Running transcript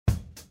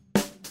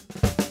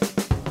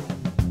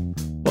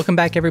Welcome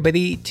back,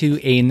 everybody,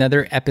 to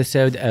another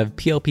episode of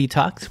PLP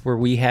Talks, where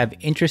we have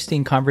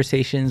interesting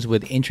conversations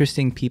with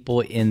interesting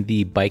people in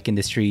the bike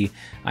industry.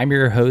 I'm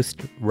your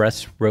host,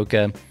 Russ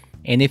Roca.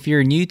 And if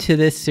you're new to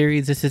this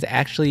series, this is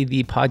actually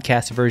the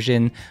podcast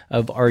version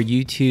of our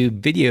YouTube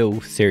video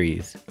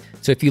series.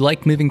 So if you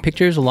like moving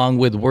pictures along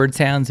with word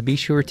sounds, be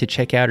sure to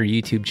check out our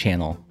YouTube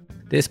channel.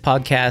 This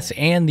podcast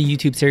and the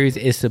YouTube series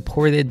is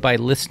supported by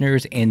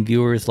listeners and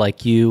viewers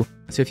like you.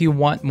 So if you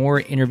want more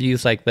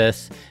interviews like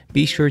this,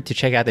 be sure to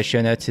check out the show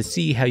notes to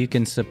see how you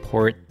can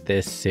support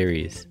this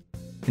series.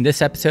 In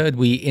this episode,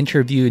 we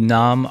interview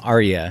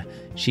Arya.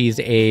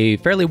 She's a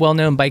fairly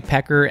well-known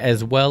bikepacker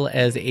as well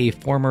as a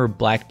former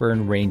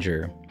Blackburn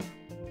Ranger.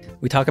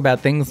 We talk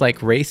about things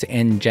like race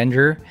and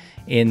gender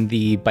in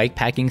the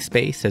bikepacking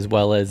space as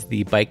well as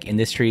the bike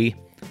industry.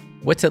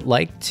 What's it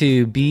like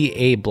to be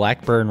a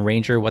Blackburn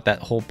Ranger, what that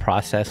whole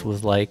process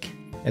was like,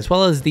 as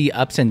well as the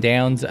ups and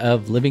downs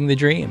of living the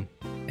dream.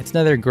 It's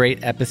another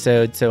great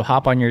episode, so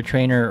hop on your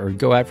trainer or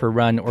go out for a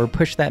run or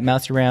push that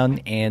mouse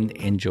around and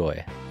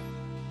enjoy.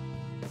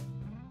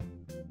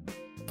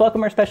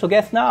 Welcome our special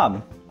guest,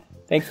 Nam.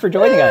 Thanks for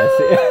joining us.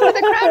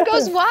 The crowd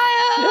goes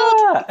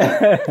wild.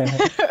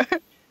 Yeah.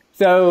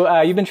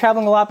 So you've been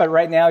traveling a lot, but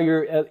right now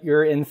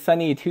you're in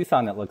sunny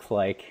Tucson, it looks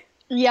like.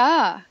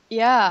 Yeah.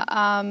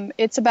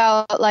 It's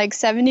about like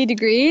 70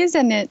 degrees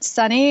and it's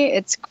sunny.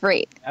 It's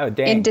great. Oh,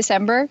 dang. In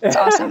December. It's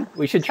awesome.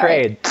 We should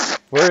trade.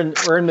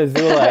 We're in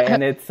Missoula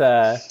and it's,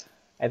 I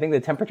think the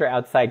temperature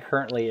outside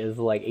currently is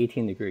like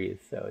 18 degrees.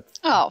 So it's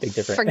a big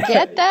difference.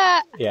 Forget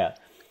that. Yeah.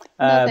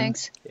 No,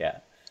 thanks. Yeah.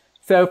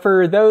 So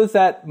for those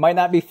that might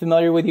not be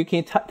familiar with you, can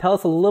you tell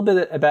us a little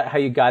bit about how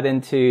you got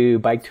into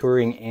bike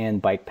touring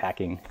and bike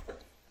packing?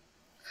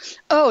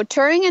 Oh,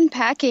 touring and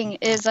packing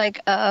is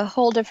like a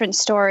whole different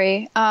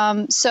story.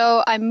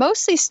 So I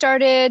mostly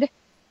started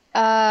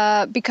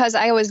because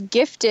I was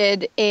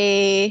gifted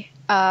a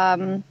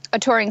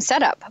touring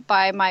setup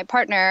by my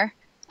partner.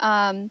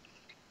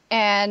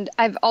 And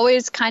I've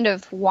always kind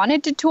of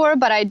wanted to tour,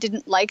 but I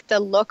didn't like the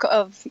look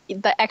of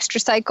the extra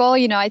cycle.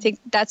 You know, I think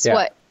that's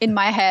what in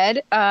my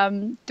head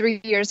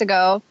 3 years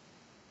ago,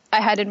 I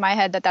had in my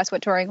head that that's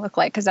what touring looked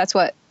like because that's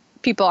what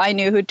people I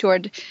knew who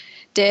toured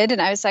did.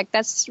 And I was like,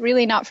 that's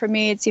really not for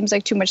me. It seems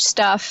like too much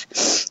stuff.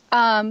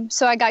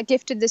 So I got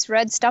gifted this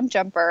red stump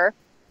jumper.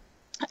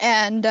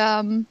 And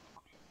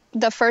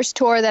the first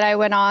tour that I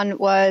went on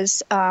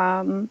was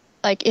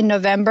like in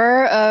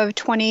November of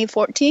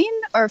 2014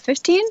 or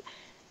 15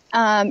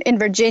 in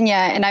Virginia.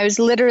 And I was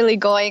literally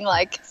going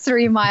like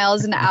 3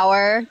 miles an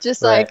hour,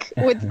 just like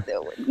with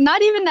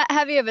not even that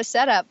heavy of a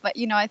setup. But,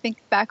 you know, I think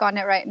back on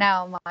it right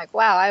now, I'm like,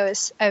 wow, I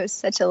was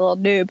such a little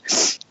noob,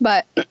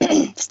 but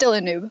still a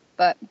noob,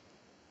 but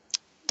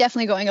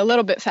definitely going a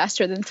little bit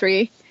faster than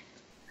 3.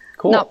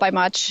 Cool. Not by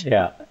much.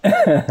 Yeah.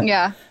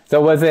 Yeah.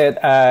 So was it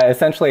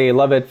essentially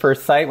love at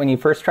first sight when you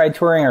first tried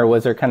touring, or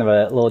was there kind of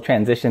a little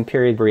transition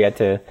period where you had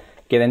to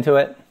get into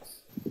it?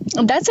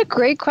 That's a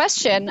great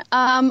question.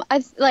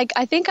 I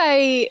think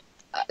I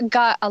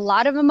got a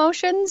lot of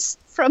emotions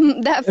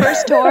from that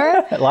first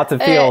tour. Lots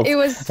of feels. It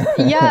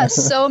was,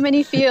 so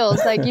many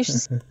feels. Like you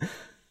should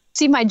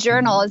see my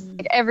journal is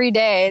like every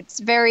day. It's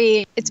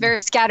very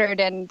scattered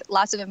and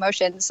lots of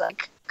emotions,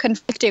 like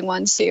conflicting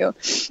ones too.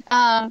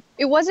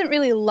 It wasn't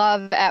really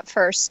love at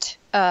first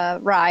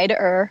ride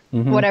or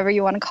whatever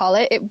you want to call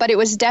it, but it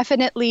was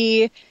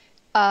definitely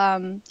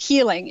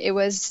healing. It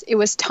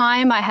was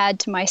time I had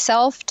to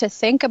myself to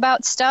think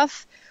about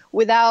stuff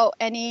without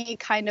any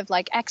kind of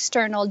like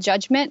external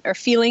judgment or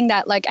feeling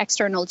that like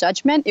external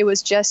judgment. It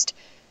was just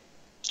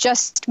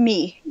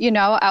me, you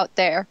know, out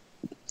there.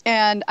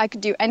 And I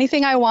could do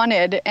anything I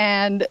wanted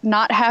and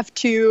not have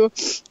to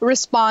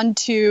respond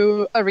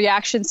to a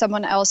reaction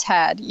someone else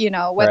had, you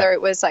know, whether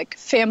it was like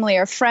family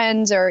or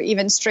friends or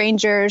even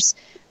strangers.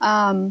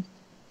 And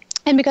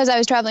because I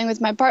was traveling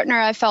with my partner,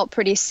 I felt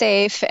pretty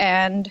safe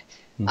and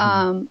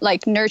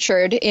like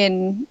nurtured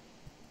in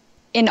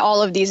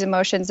all of these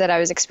emotions that I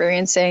was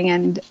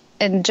experiencing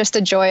and just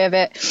the joy of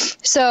it.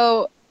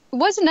 So it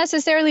wasn't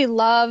necessarily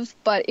love,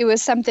 but it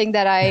was something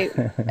that I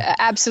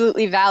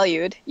absolutely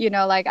valued, you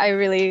know, like it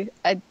really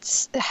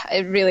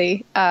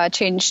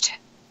changed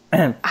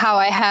how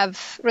I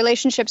have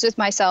relationships with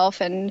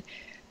myself and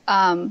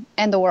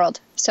the world.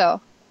 So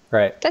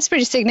that's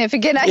pretty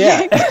significant, I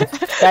think.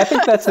 I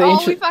think that's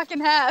all we fucking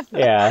have.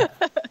 Yeah.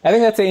 I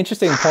think that's an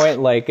interesting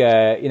point. Like,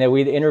 you know,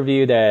 we'd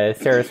interviewed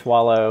Sarah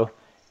Swallow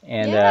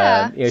and,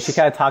 you know, she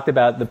kind of talked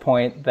about the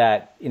point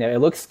that, you know, it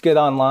looks good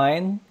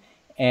online.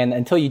 And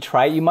until you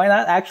try it, you might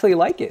not actually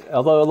like it,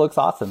 although it looks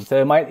awesome.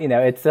 So it might, you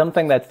know, it's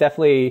something that's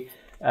definitely,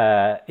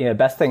 you know,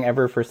 best thing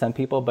ever for some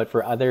people, but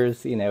for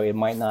others, you know, it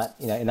might not,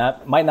 you know,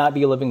 it might not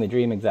be living the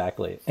dream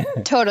exactly.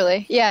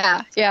 Totally.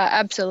 Yeah,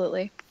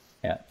 absolutely.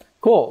 Yeah.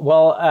 Cool.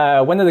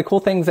 Well, one of the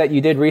cool things that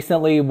you did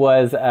recently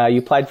was you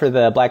applied for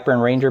the Blackburn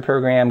Ranger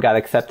program, got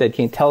accepted.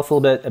 Can you tell us a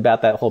little bit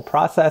about that whole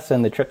process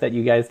and the trip that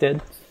you guys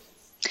did?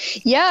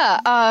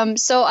 Yeah.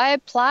 So I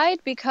applied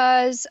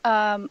because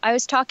I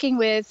was talking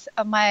with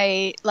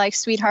my like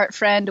sweetheart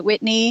friend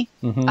Whitney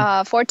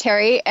for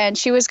Terry, and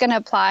she was going to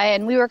apply,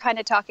 and we were kind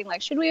of talking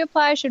like, should we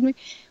apply? Should we?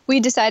 We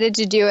decided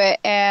to do it,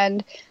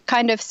 and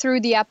kind of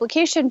through the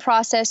application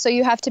process. So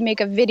you have to make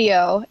a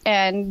video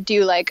and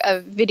do like a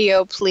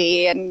video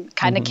plea and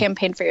kind of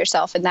campaign for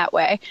yourself in that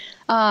way.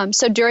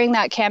 So during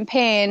that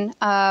campaign,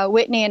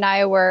 Whitney and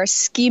I were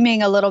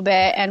scheming a little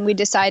bit, and we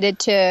decided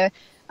to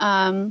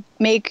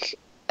make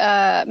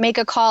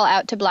a call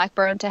out to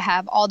Blackburn to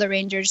have all the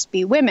rangers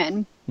be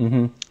women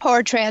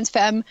or trans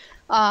femme,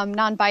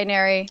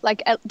 non-binary,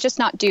 like just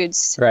not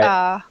dudes,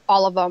 right.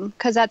 all of them,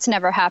 because that's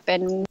never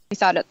happened. We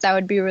thought that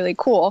would be really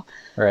cool.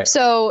 Right.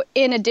 So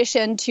in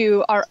addition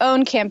to our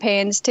own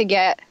campaigns to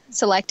get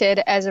selected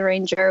as a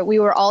ranger, we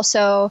were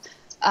also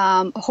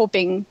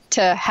hoping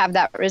to have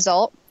that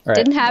result. Right.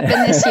 Didn't happen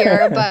this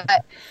year,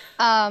 but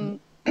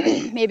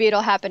maybe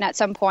it'll happen at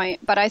some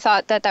point. But I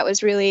thought that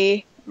was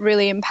really,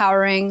 really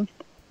empowering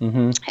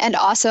and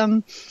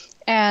awesome.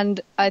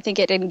 And I think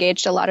it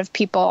engaged a lot of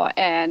people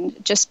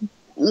and just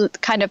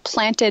kind of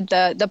planted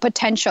the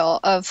potential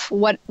of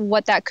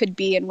what that could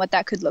be and what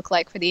that could look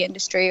like for the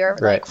industry or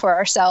like for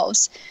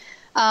ourselves.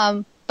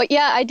 But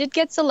yeah, I did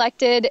get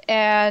selected,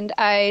 and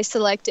I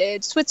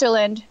selected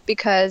Switzerland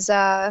because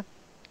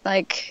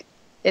like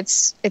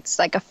it's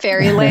like a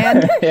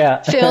fairyland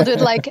filled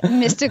with like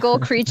mystical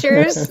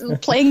creatures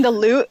playing the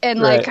lute and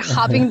like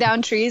hopping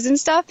down trees and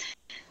stuff.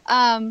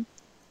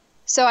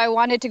 So I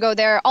wanted to go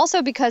there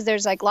also because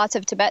there's like lots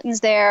of Tibetans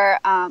there.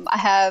 I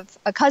have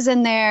a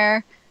cousin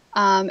there.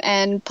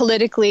 And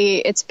politically,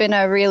 it's been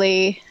a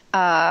really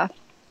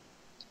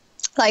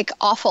like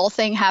awful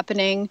thing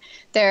happening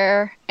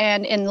there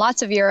and in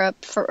lots of Europe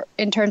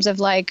in terms of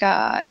like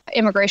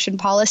immigration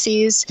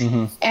policies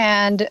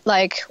and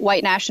like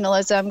white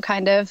nationalism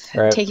kind of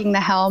taking the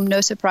helm.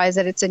 No surprise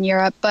that it's in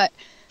Europe. But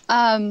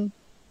so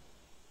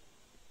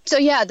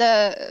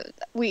yeah,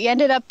 we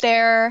ended up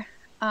there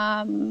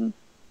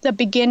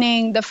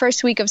the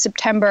first week of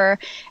September,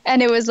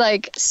 and it was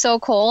like so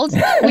cold.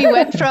 We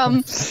went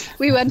from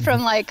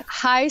like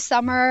high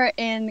summer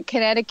in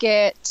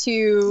Connecticut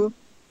to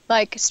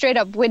like straight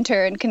up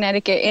winter in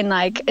Connecticut in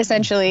like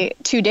essentially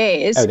 2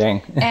 days. Oh,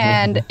 dang.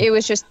 And it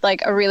was just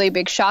like a really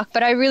big shock,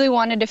 but I really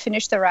wanted to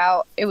finish the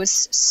route. It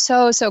was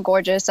so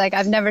gorgeous. Like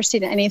I've never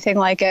seen anything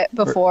like it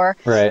before.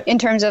 Right. In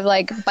terms of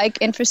like bike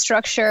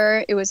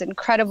infrastructure, it was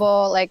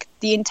incredible. Like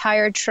the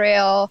entire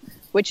trail,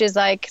 which is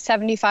like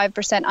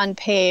 75%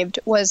 unpaved,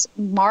 was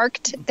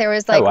marked. There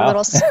was like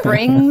little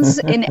springs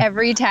in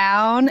every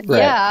town.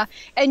 Yeah.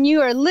 And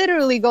you are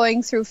literally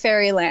going through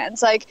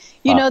fairylands. Like,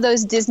 you know,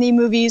 those Disney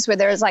movies where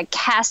there's like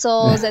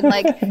castles and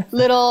like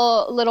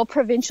little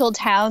provincial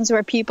towns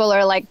where people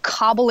are like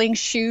cobbling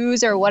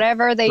shoes or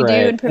whatever they do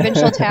in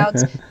provincial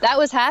towns. That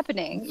was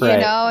happening, you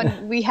know,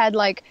 and we had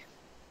like,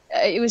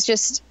 it was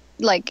just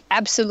like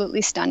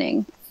absolutely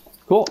stunning.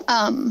 Cool.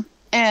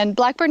 And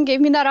Blackburn gave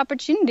me that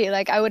opportunity.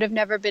 Like I would have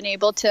never been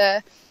able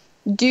to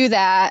do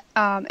that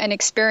and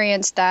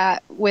experience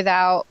that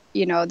without,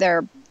 you know,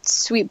 their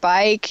sweet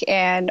bike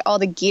and all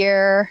the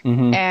gear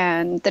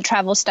and the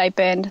travel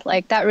stipend.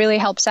 Like that really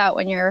helps out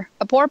when you're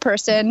a poor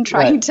person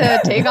trying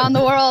to take on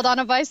the world on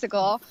a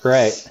bicycle.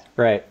 Right.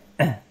 So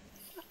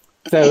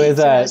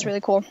that was really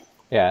cool.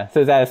 Yeah.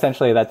 So is that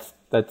essentially that's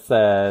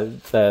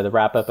the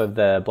wrap up of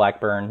the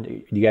Blackburn?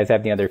 Do you guys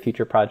have any other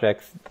future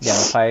projects down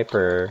the pipe,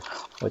 or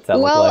what's that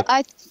look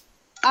like?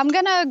 I'm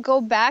gonna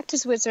go back to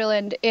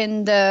Switzerland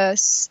in the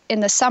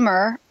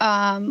summer.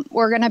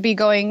 We're gonna be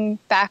going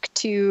back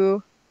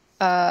to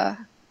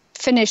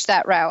finish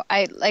that route.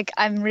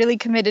 I'm really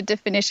committed to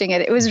finishing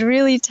it. It was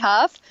really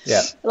tough.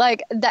 Yeah.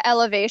 Like the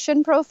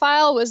elevation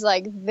profile was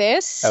like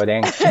this. Oh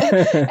dang.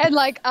 And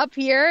like up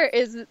here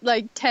is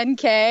like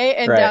 10K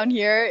and down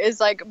here is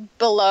like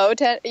below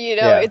 10, you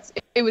know,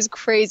 it was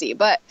crazy.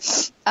 But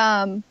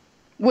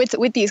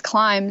with these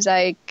climbs,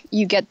 like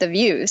you get the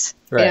views,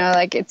 you know,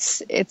 like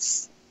it's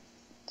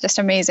just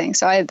amazing.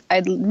 So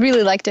I'd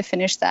really like to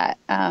finish that.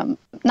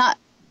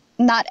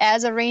 Not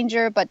as a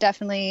ranger, but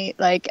definitely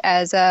like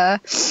as a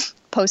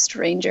post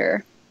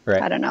ranger.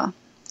 I don't know,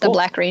 the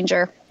Black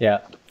Ranger.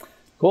 Yeah.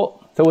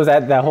 Cool. So was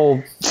that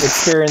whole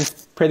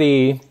experience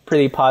pretty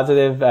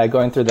positive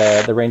going through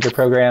the ranger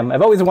program?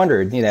 I've always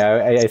wondered, you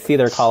know, I see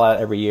their call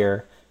out every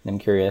year. I'm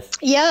curious.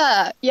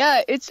 Yeah,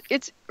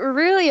 it's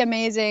really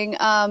amazing.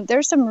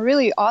 There's some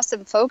really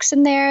awesome folks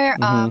in there.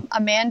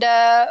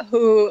 Amanda,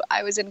 who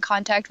I was in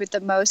contact with the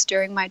most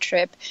during my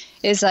trip,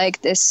 is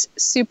like this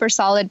super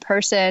solid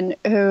person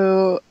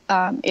who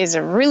is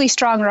a really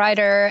strong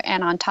rider,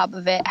 and on top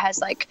of it has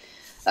like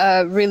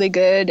a really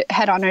good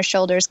head on her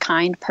shoulders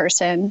kind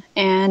person.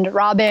 And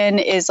Robin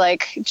is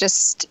like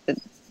just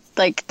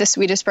like the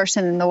sweetest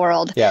person in the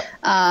world. Yeah.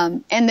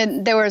 And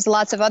then there was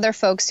lots of other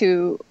folks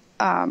who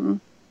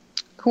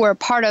are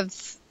part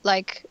of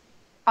like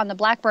on the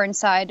Blackburn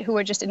side who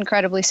were just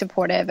incredibly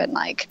supportive and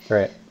like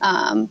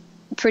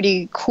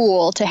pretty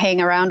cool to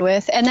hang around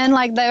with. And then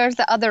like there's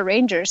the other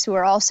rangers who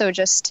are also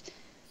just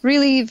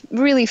really,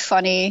 really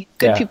funny,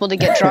 good people to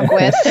get drunk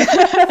with.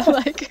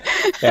 Like,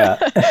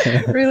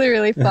 really,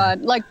 really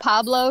fun. Like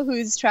Pablo,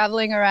 who's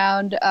traveling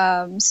around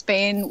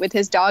Spain with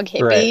his dog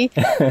Hippie,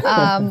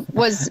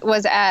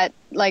 was at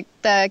like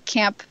the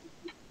camp,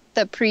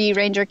 the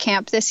pre-ranger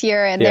camp this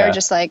year, and they were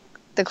just like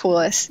the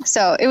coolest.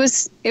 So it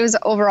was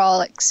overall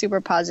like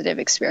super positive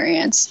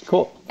experience.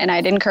 Cool. And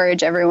I'd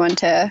encourage everyone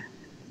to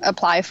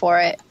apply for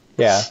it.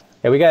 Yeah,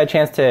 we got a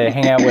chance to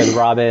hang out with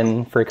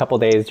Robin for a couple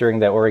of days during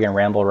the Oregon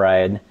Ramble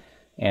ride,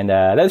 and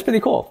that was pretty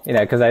cool.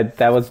 Because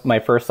that was my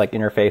first like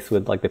interface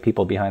with like the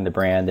people behind the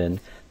brand, and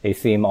they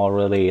seem all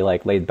really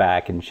like laid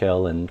back and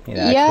chill, and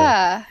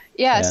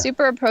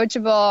super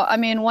approachable. I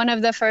mean, one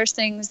of the first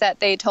things that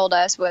they told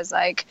us was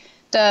like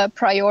the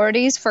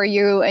priorities for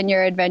you and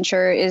your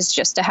adventure is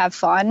just to have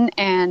fun,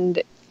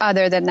 and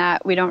other than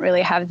that, we don't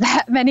really have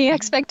that many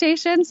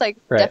expectations. Like,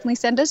 definitely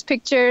send us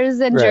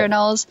pictures and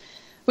journals,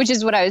 which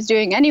is what I was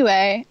doing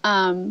anyway.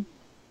 But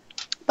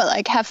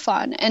like, have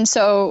fun. And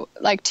so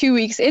like 2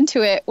 weeks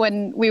into it,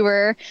 when we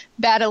were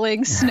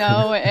battling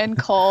snow and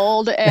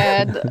cold,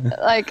 and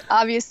like,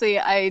 obviously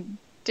I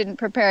didn't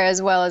prepare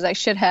as well as I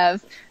should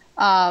have.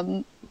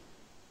 I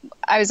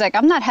was like,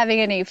 I'm not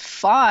having any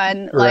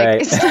fun.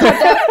 Like, it's not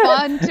that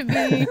fun to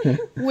be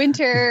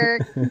winter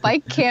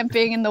bike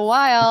camping in the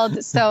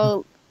wild.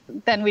 So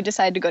then we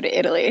decided to go to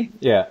Italy.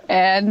 Yeah.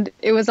 And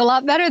it was a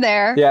lot better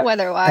there,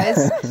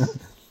 weather-wise.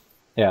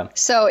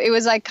 So it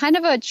was like kind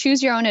of a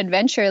choose your own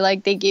adventure.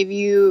 Like they gave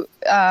you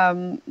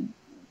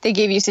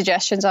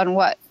suggestions on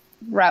what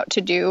route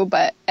to do,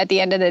 but at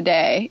the end of the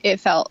day, it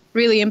felt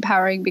really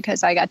empowering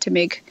because I got to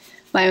make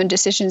my own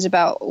decisions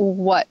about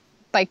what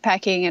bike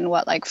packing and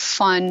what like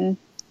fun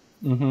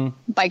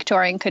bike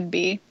touring could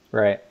be.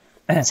 Right.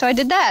 So I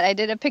did that. I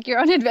did a pick your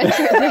own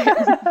adventure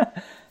there.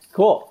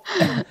 Cool.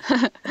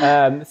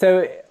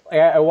 So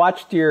I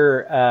watched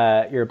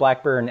your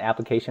Blackburn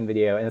application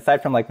video, and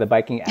aside from like the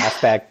biking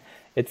aspect,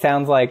 it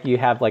sounds like you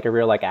have like a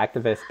real like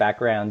activist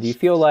background. Do you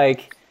feel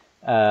like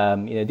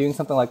doing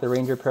something like the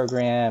Ranger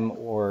program,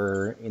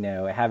 or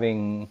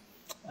having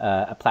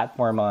a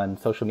platform on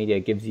social media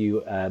gives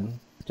you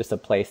just a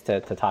place to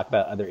talk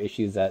about other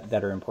issues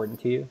that are important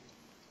to you?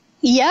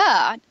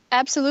 Yeah,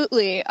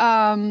 absolutely.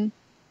 I've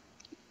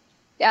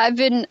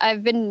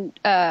been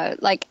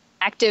like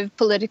active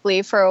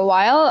politically for a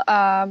while.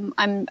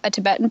 I'm a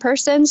Tibetan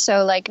person,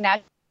 so like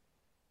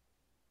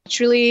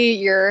naturally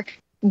you're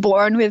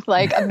born with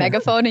like a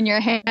megaphone in your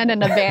hand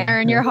and a banner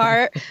in your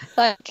heart.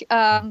 Like,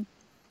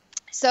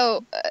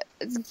 so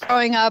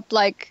growing up,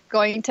 like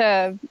going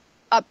to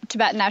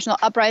Tibetan National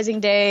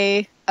Uprising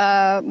Day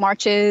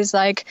marches,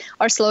 like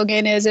our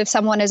slogan is, if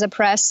someone is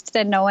oppressed,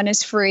 then no one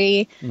is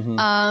free.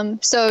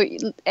 So,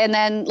 and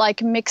then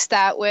like mix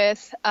that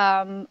with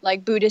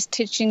like Buddhist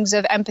teachings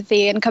of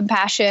empathy and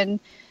compassion.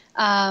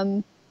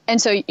 And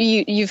so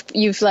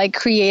you've like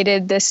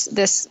created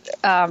this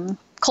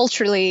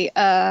culturally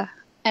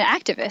an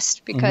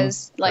activist,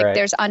 because like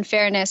there's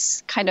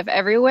unfairness kind of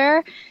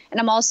everywhere.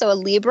 And I'm also a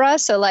Libra,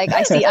 so like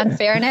I see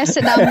unfairness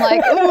and I'm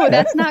like, ooh,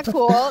 that's not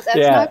cool. That's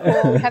not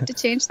cool. We have to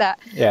change that.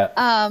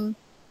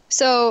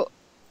 So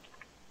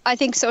I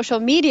think social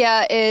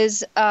media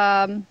is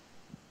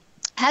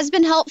has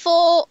been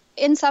helpful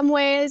in some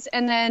ways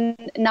and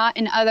then not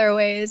in other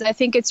ways. I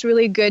think it's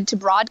really good to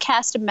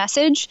broadcast a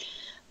message,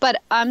 but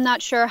I'm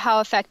not sure how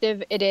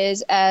effective it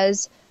is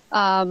as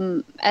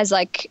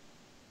like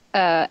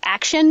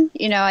action.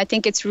 I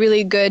think it's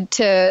really good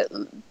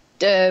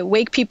to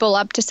wake people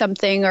up to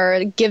something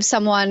or give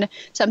someone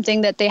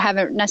something that they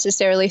haven't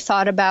necessarily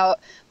thought about.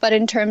 But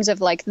in terms of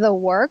like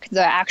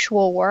the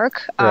actual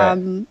work,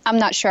 I'm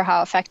not sure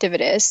how effective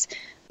it is.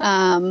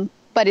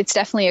 But it's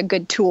definitely a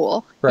good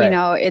tool.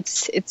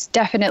 It's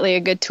definitely a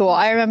good tool.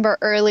 I remember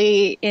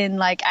early in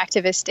like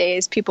activist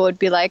days, people would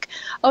be like,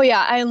 oh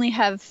yeah, I only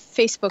have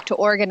Facebook to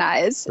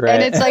organize.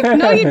 And it's like,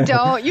 no, you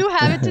don't. You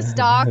have it to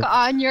stalk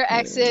on your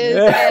exes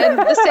and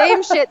the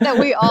same shit that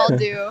we all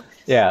do.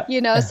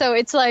 So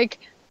it's like,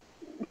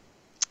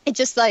 it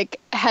just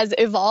like has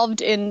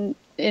evolved in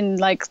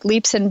like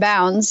leaps and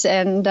bounds.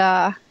 And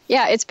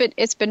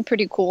it's been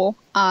pretty cool.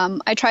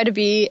 I try to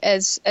be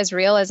as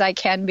real as I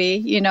can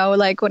be,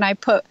 like when I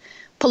put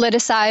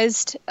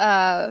politicized,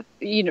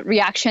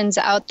 reactions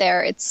out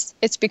there,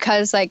 it's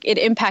because like it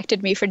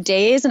impacted me for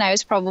days and I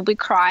was probably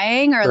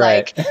crying or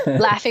like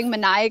laughing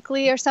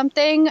maniacally or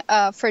something,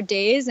 for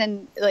days.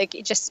 And like,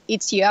 it just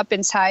eats you up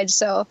inside.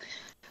 So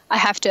I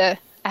have to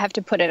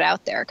put it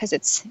out there because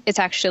it's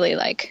actually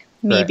like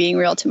me being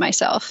real to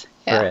myself.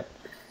 I've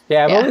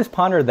always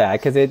pondered that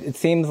because it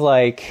seems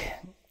like,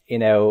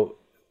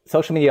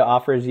 social media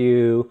offers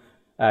you,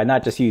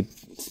 not just you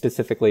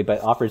specifically,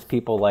 but offers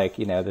people like,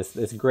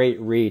 this great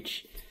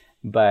reach.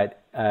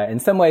 But in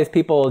some ways,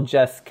 people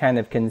just kind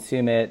of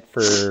consume it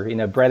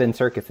for, bread and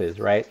circuses,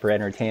 right? For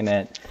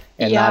entertainment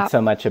and not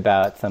so much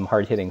about some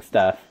hard hitting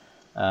stuff.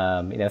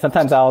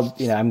 Sometimes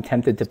I'm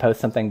tempted to post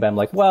something, but I'm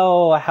like,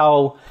 well,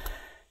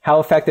 how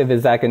effective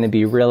is that going to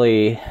be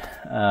really?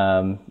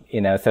 So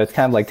it's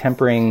kind of like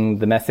tempering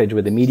the message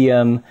with the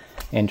medium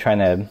and trying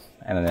to,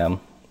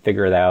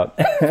 figure it out.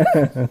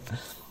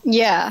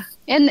 Yeah.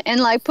 And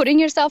like putting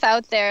yourself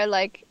out there,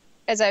 like,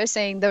 as I was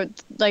saying,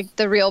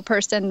 the real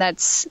person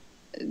that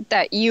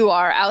you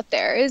are out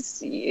there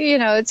is,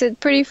 it's a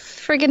pretty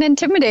friggin'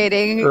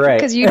 intimidating, Right.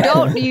 because you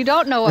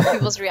don't know what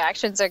people's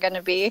reactions are going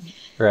to be.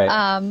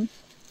 Right.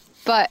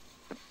 But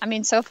I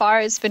mean, so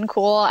far it's been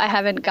cool. I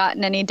haven't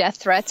gotten any death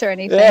threats or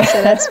anything,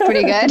 so that's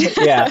pretty good.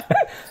 Yeah.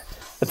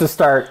 That's a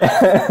start.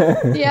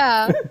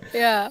 Yeah.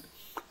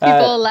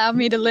 People allow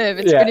me to live.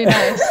 It's pretty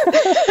nice.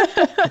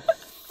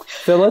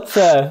 So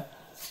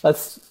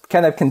let's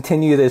kind of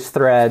continue this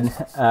thread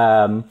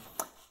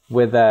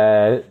with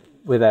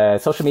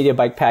social media,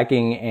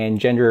 bikepacking, and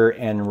gender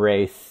and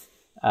race.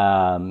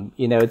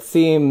 It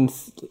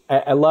seems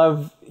I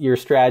love your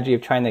strategy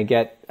of trying to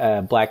get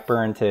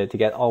Blackburn to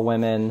get all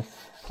women,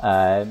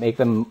 make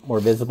them more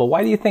visible.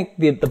 Why do you think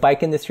the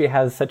bike industry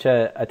has such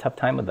a tough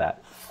time with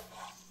that?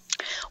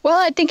 Well,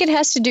 I think it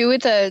has to do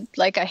with a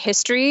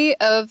history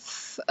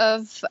of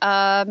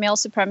male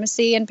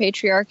supremacy and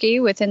patriarchy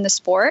within the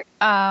sport.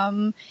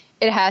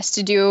 It has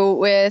to do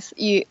with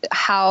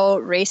how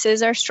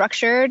races are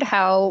structured,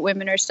 how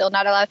women are still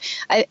not allowed.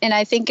 And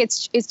I think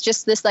it's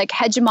just this like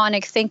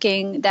hegemonic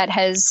thinking that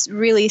has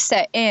really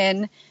set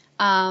in.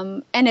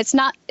 And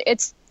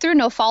it's through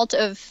no fault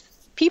of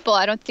people.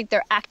 I don't think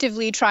they're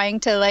actively trying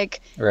to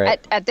right.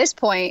 at this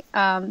point,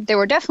 they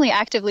were definitely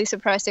actively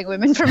suppressing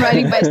women from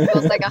riding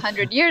bicycles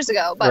 100 years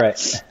ago. But,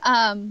 right.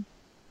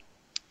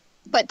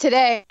 But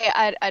today,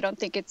 I don't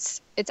think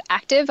it's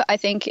active. I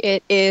think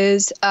it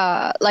is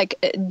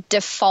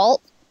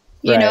default,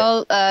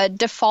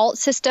 default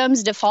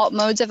systems, default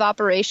modes of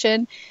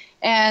operation.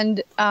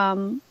 And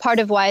part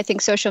of why I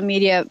think social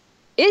media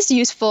is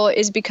useful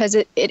is because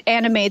it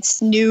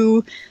animates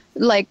new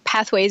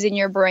pathways in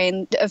your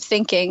brain of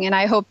thinking. And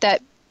I hope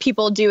that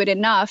people do it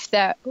enough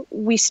that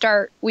we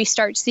start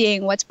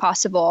seeing what's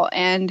possible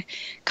and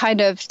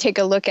kind of take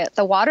a look at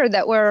the water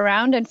that we're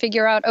around and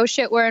figure out, oh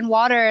shit, we're in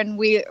water and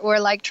we're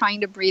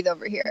trying to breathe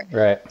over here.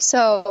 Right.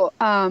 So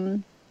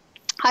I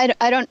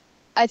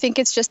think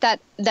it's just that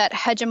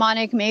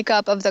hegemonic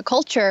makeup of the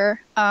culture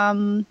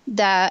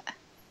that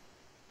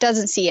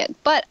doesn't see it.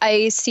 But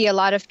I see a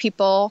lot of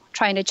people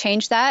trying to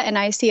change that, and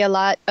I see a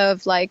lot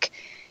of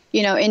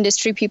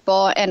industry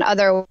people and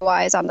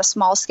otherwise on the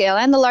small scale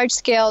and the large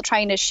scale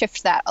trying to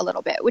shift that a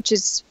little bit, which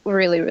is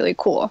really, really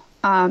cool.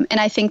 And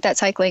I think that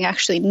cycling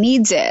actually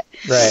needs it.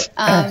 Right.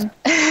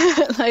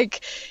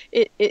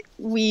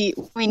 We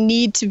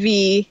need to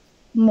be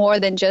more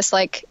than just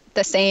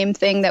the same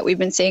thing that we've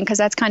been seeing, because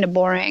that's kind of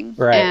boring.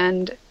 Right.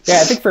 And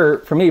yeah, I think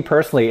for me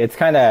personally, it's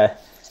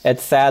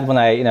sad when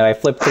I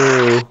flip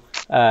through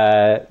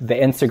the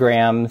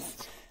Instagrams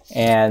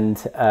and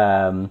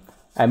I'm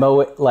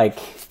always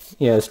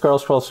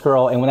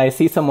scroll. And when I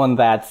see someone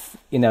that's,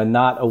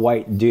 not a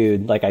white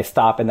dude, I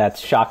stop, and that's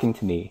shocking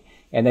to me.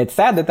 And it's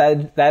sad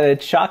that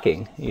it's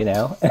shocking,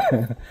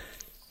 And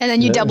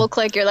then you double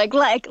click, you're like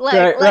right, so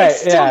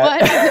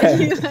much.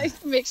 And you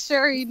make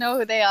sure you know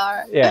who they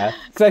are. Yeah.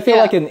 Because I feel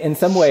like in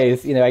some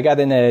ways, I got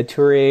into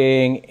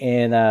touring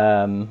in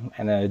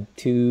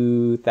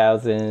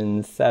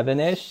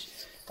 2007-ish.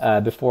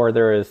 Before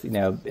there was,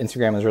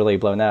 Instagram was really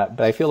blown up.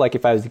 But I feel like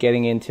if I was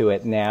getting into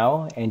it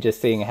now and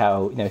just seeing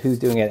how, who's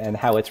doing it and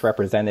how it's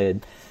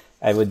represented,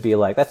 I would be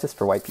like, that's just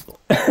for white people.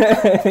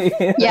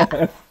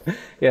 Yeah.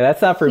 Yeah,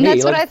 that's not for me.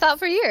 That's what I thought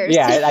for years.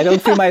 Yeah, I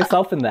don't see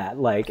myself in that,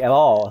 at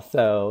all.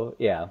 So,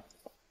 yeah.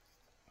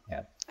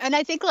 Yeah. And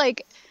I think,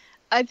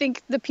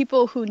 the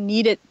people who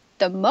need it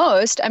the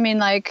most, I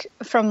mean, I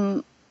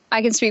can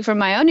speak from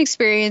my own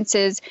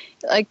experiences,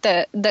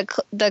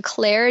 the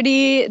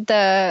clarity,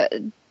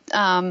 the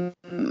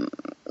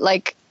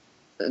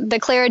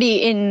clarity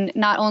in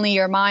not only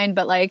your mind,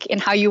 but in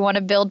how you want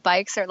to build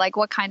bikes or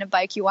what kind of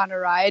bike you want to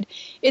ride.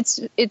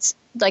 It's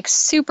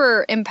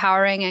super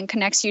empowering and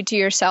connects you to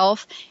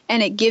yourself.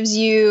 And it gives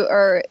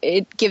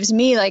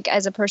me,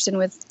 as a person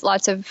with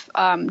lots of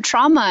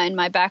trauma in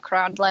my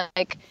background,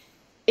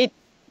 it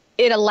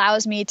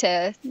allows me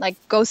to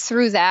go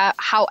through that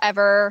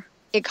however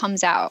it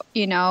comes out,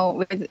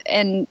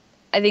 and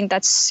I think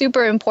that's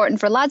super important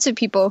for lots of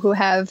people who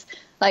have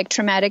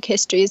traumatic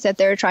histories that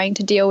they're trying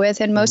to deal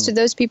with. And most of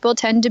those people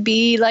tend to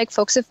be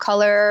folks of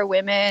color,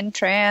 women,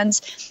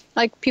 trans,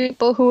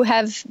 people who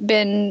have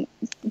been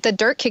the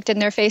dirt kicked in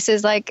their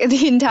faces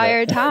the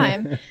entire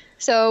time.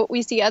 So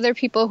we see other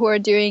people who are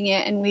doing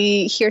it, and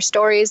we hear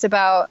stories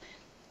about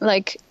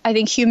I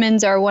think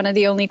humans are one of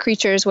the only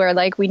creatures where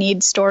we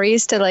need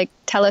stories to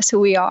tell us who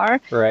we are.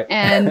 Right.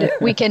 And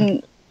we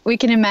can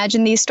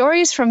imagine these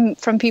stories from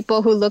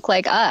people who look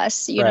like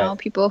us,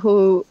 people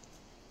who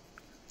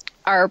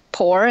are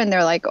poor, and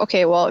they're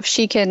okay, well, if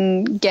she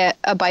can get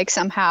a bike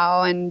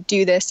somehow and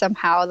do this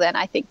somehow, then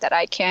I think that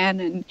I can.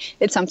 And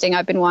it's something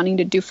I've been wanting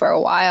to do for a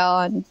while.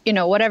 And,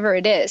 whatever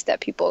it is that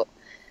people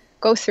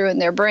go through in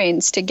their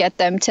brains to get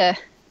them to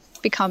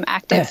become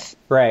active.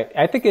 Right.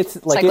 I think it's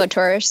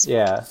cyclotourists.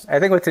 Yeah.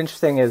 I think what's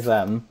interesting is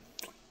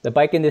the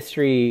bike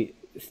industry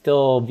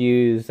still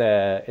views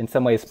in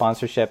some ways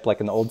sponsorship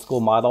like an old school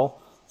model.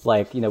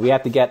 like, we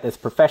have to get this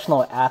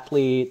professional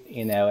athlete,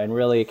 and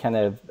really kind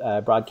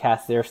of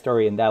broadcast their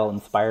story, and that'll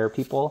inspire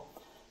people.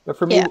 But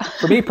for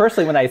me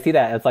personally, when I see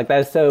that, it's like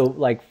that is so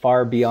like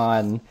far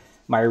beyond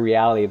my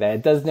reality that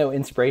it does no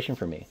inspiration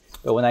for me.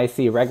 But when I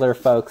see regular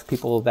folks,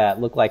 people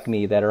that look like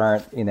me that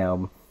aren't,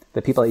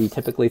 the people that you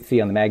typically see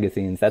on the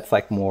magazines, that's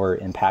like more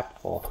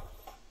impactful.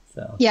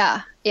 So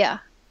yeah.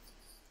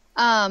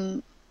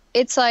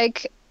 It's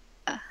like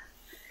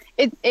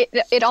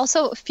it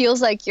also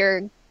feels like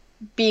you're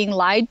being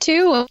lied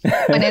to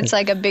when it's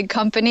like a big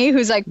company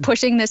who's like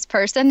pushing this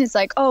person. It's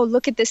like, oh,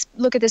 look at this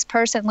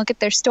person, look at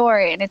their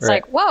story, and it's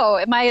like, whoa,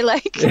 am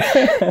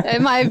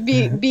I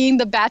being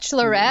the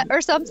Bachelorette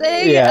or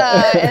something?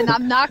 And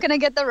I'm not gonna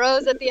get the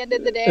rose at the end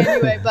of the day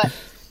anyway. But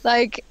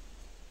like,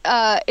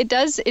 it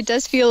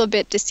does feel a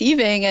bit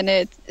deceiving,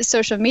 and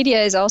social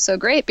media is also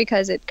great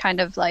because it kind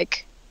of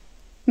like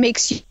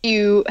makes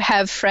you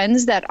have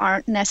friends that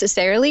aren't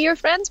necessarily your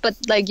friends, but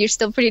like you're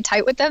still pretty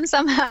tight with them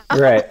somehow.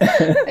 Right.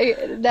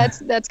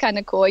 That's kind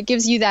of cool. It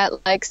gives you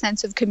that like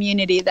sense of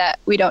community that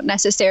we don't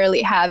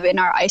necessarily have in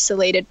our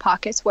isolated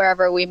pockets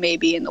wherever we may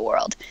be in the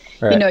world.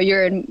 Right.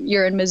 You're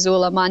in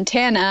Missoula,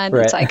 Montana, and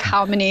it's like,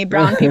 how many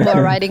brown people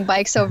are riding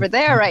bikes over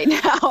there right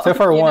now? So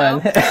far,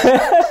 one.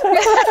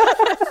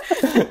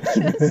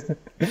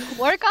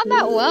 Work on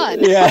that one.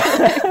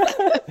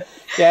 Yeah.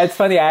 Yeah, it's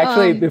funny. I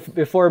actually,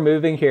 before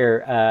moving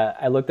here,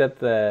 I looked at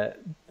the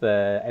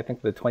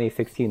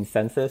 2016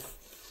 census.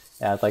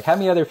 And I was like, how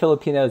many other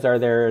Filipinos are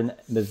there in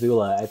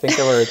Missoula? I think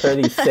there were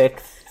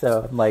 36.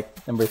 So I'm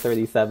like number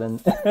 37.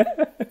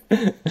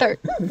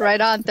 Right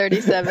on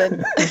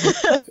 37.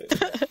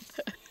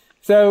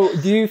 So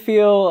do you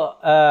feel,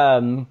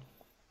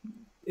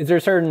 is there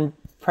a certain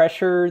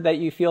pressure that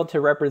you feel to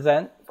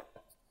represent,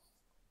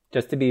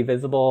 just to be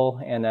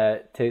visible and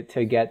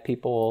to get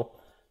people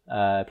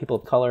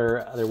of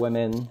color, other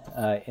women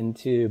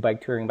into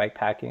bike touring, bike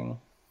packing?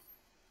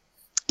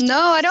 No,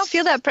 I don't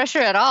feel that pressure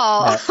at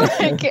all.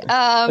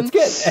 That's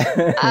good.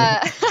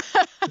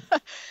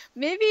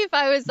 Maybe if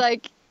I was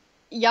like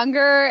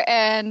younger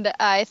and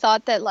I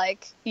thought that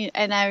like,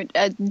 and I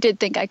did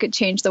think I could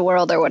change the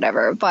world or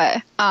whatever,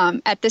 but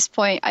at this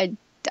point, I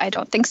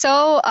don't think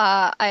so.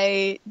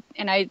 I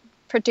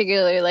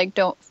particularly like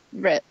don't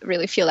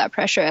really feel that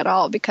pressure at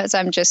all because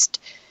I'm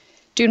just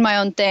doing my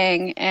own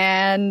thing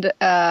and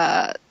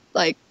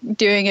like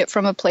doing it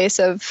from a place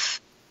of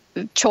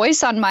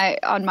choice on my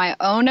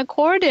own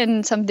accord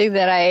and something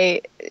that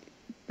I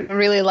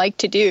really like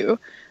to do.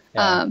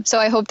 Yeah. So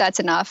I hope that's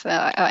enough,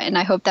 and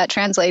I hope that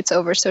translates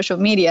over social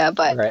media.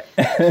 But right.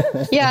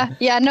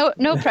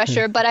 no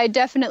pressure. But I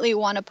definitely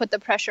want to put the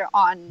pressure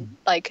on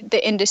like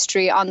the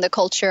industry, on the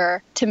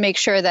culture, to make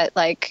sure that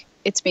like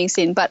it's being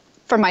seen. But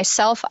for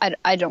myself,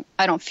 I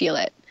don't feel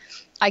it.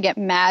 I get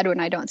mad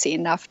when I don't see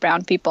enough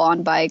brown people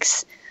on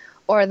bikes,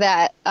 or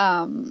that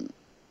like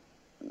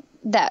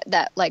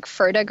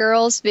Ferda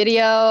Girls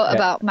video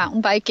about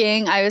mountain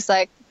biking. I was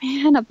like,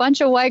 man, a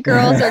bunch of white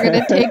girls are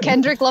gonna take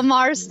Kendrick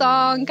Lamar's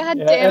song. God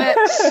damn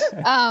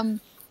it.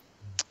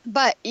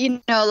 But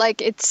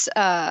like it's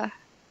and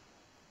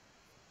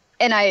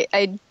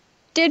I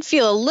did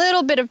feel a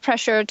little bit of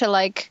pressure to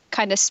like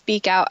kind of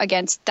speak out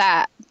against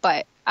that,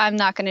 but I'm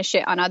not going to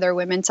shit on other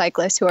women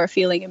cyclists who are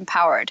feeling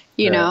empowered,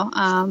 you know?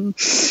 I'm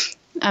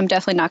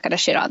definitely not going to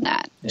shit on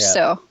that. Yeah.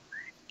 So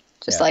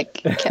just like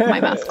kept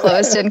my mouth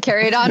closed and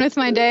carried on with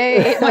my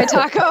day, ate my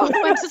taco,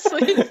 went to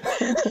sleep.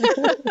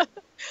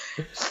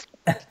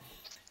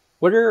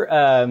 What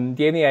are,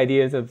 do you have any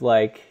ideas of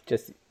like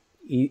just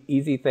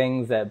easy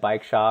things that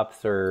bike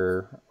shops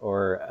or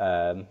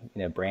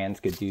brands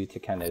could do to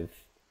kind of,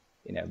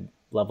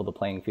 level the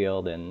playing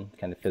field and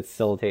kind of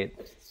facilitate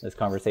this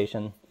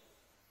conversation?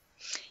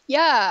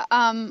 Yeah.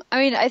 I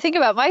mean, I think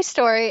about my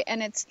story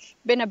and it's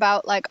been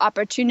about like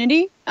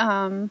opportunity.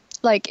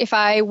 Like if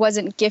I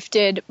wasn't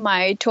gifted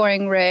my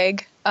touring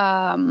rig,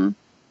 I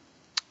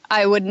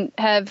wouldn't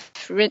have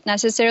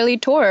necessarily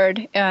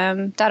toured.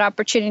 That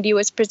opportunity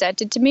was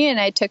presented to me and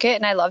I took it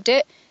and I loved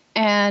it.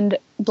 And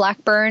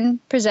Blackburn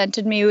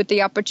presented me with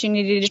the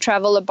opportunity to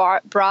travel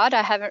abroad.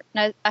 I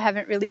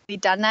haven't really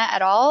done that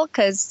at all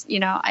because,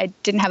 I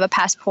didn't have a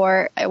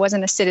passport. I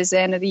wasn't a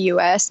citizen of the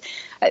U.S.,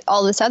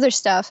 all this other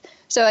stuff.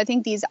 So I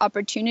think these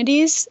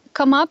opportunities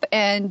come up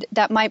and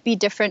that might be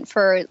different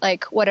for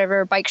like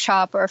whatever bike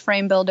shop or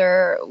frame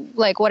builder,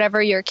 like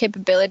whatever your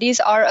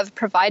capabilities are of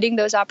providing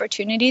those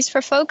opportunities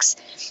for folks,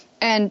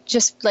 and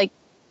just like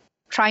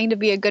trying to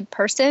be a good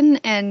person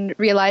and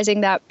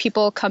realizing that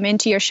people come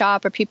into your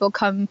shop or people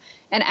come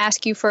and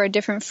ask you for a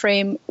different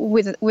frame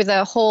with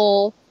a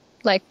whole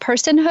like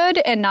personhood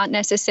and not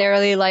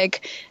necessarily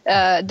like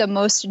the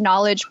most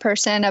knowledge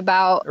person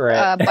about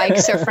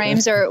bikes or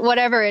frames or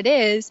whatever it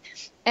is.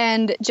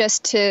 And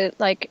just to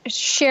like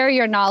share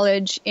your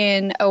knowledge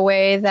in a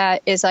way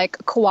that is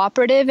like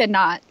cooperative and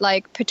not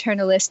like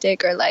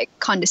paternalistic or like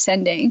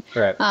condescending.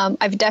 Right.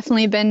 I've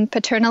definitely been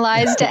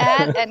paternalized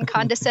at and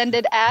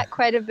condescended at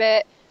quite a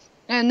bit.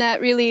 And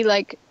that really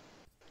like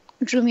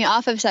drew me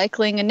off of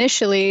cycling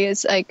initially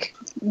is like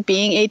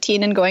being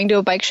 18 and going to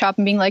a bike shop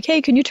and being like,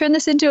 hey, can you turn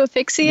this into a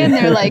fixie? And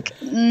they're like,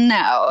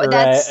 no,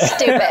 that's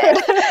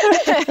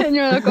stupid. And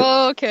you're like,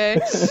 oh,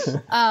 okay.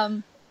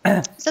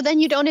 So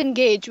then you don't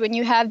engage when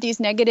you have these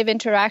negative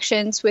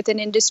interactions with an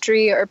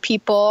industry or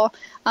people.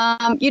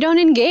 You don't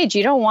engage.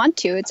 You don't want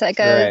to. It's like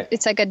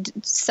a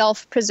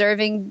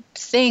self-preserving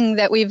thing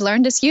that we've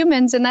learned as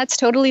humans, and that's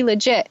totally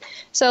legit.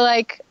 So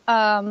like,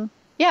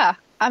 yeah.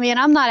 I mean,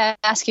 I'm not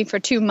asking for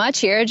too much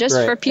here, just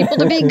for people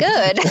to be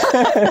good.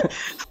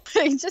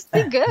 Just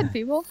be good,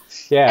 people.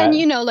 Yeah. And,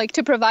 you know, like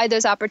to provide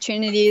those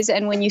opportunities.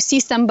 And when you see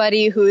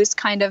somebody who's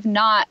kind of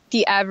not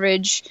the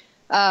average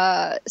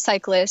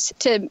cyclist,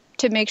 to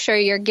make sure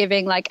you're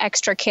giving like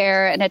extra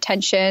care and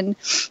attention,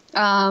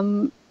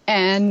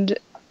 and,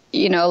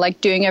 you know,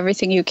 like doing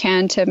everything you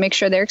can to make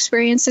sure their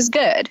experience is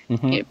good.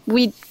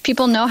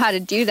 People know how to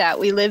do that.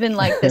 We live in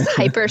like this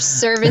hyper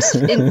service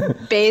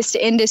based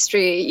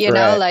industry, you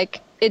know,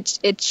 like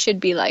it should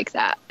be like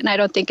that. And I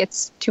don't think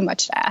it's too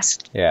much to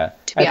ask. Yeah.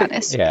 To be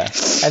honest. Yeah.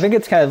 I think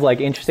it's kind of like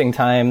interesting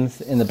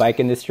times in the bike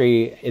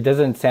industry. It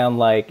doesn't sound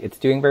like it's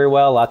doing very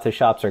well. Lots of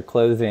shops are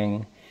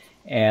closing.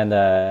 And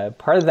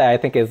part of that, I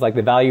think, is like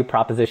the value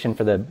proposition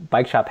for the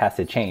bike shop has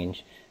to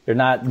change. They're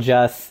not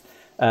just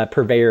a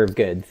purveyor of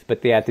goods,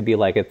 but they have to be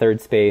like a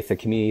third space, a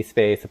community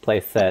space, a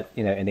place that,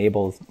 you know,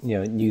 enables, you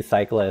know, new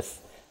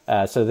cyclists.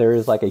 So there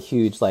is like a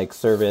huge like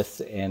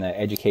service and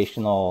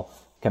educational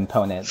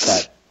component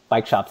that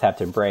bike shops have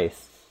to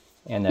embrace.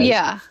 And you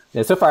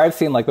know, so far I've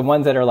seen like the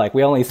ones that are like,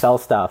 we only sell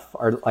stuff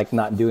are like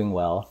not doing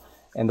well.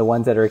 And the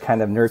ones that are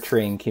kind of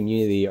nurturing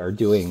community are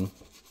doing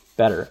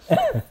better.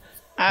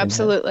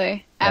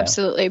 Absolutely.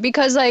 Absolutely.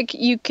 Because like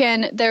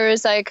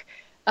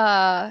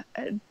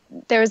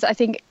there's I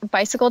think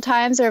Bicycle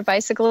Times or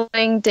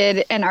Bicycling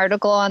did an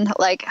article on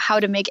like how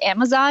to make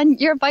Amazon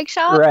your bike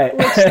shop,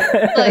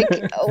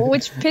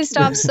 which pissed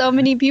off so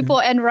many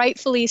people, and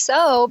rightfully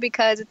so,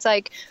 because it's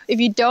like, if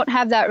you don't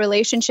have that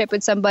relationship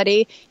with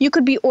somebody, you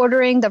could be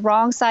ordering the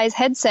wrong size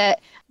headset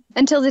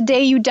until the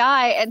day you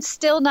die and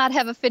still not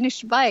have a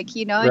finished bike,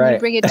 you know, and you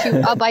bring it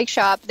to a bike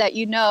shop that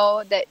you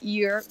know that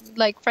you're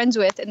like friends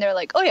with, and they're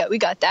like, oh yeah, we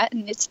got that.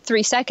 And it's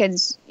 3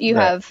 seconds, you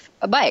have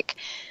a bike.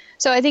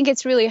 So I think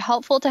it's really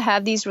helpful to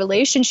have these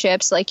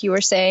relationships, like you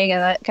were saying,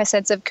 and like a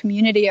sense of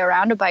community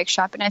around a bike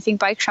shop. And I think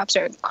bike shops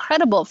are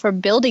incredible for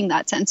building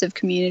that sense of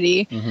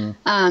community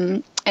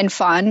and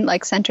fun,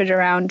 like centered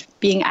around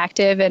being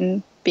active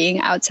and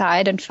being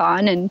outside and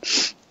fun and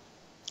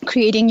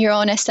creating your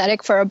own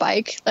aesthetic for a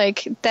bike.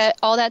 Like that,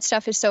 all that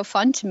stuff is so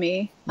fun to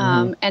me.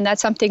 And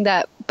that's something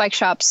that bike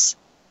shops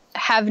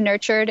have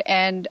nurtured,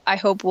 and I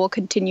hope will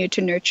continue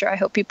to nurture. I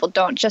hope people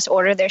don't just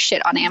order their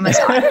shit on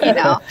Amazon, you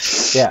know?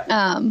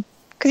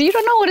 Because you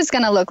don't know what it's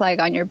going to look like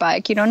on your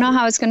bike. You don't know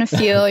how it's going to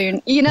feel.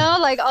 You know,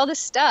 like all this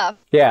stuff.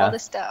 All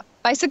this stuff.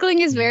 Bicycling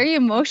is very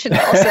emotional.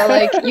 So,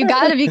 like, you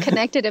got to be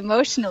connected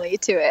emotionally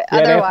to it.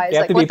 Otherwise,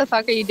 like, what the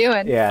fuck are you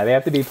doing? Yeah, they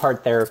have to be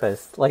part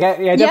therapist. Like,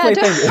 I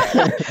definitely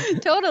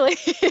think... Totally.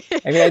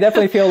 I mean, I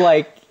definitely feel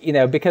like, you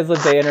know, because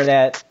of the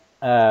internet,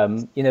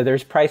 you know,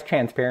 there's price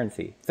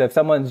transparency. So if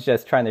someone's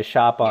just trying to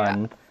shop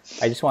on,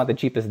 I just want the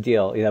cheapest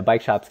deal, you know,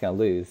 bike shop's going to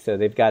lose. So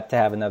they've got to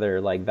have another,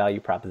 like, value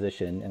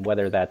proposition, and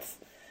whether that's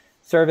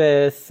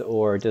service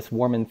or just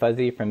warm and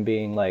fuzzy from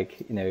being like,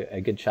 you know,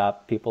 a good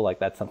shop people, like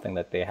that's something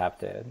that they have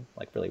to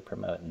like really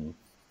promote and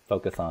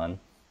focus on.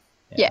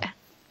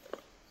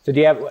 So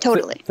do you have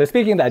so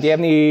speaking of that, do you have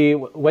any,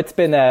 what's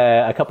been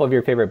a couple of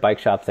your favorite bike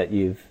shops that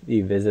you've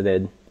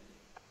visited?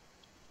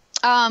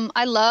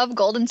 I love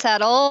Golden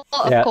Saddle,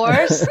 of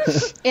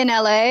course, in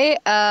LA.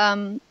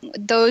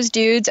 Those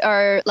dudes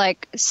are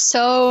like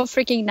so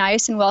freaking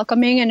nice and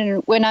welcoming,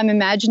 and when I'm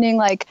imagining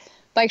like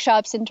bike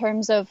shops in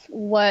terms of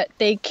what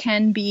they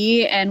can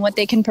be and what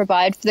they can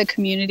provide for the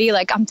community,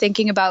 like I'm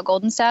thinking about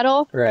Golden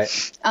Saddle.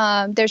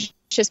 There's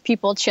just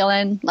people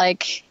chilling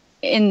like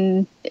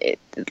in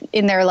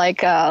their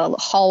like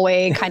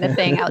hallway kind of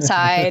thing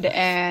outside,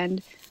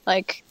 and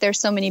like there's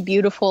so many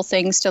beautiful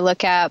things to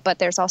look at, but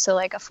there's also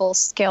like a full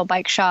scale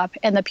bike shop,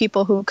 and the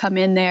people who come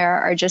in there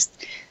are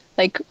just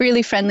like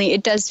really friendly.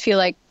 It does feel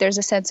like there's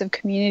a sense of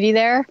community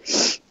there.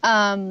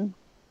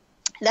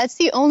 That's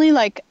the only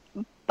like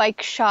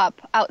bike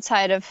shop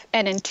outside of,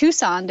 and in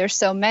Tucson there's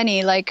so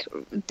many, like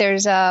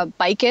there's a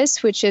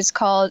Bikes, which is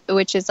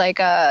like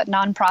a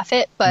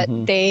nonprofit, but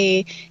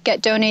they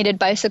get donated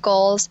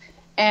bicycles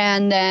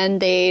and then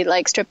they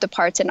like strip the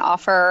parts and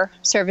offer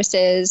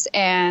services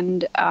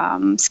and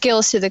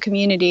skills to the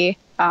community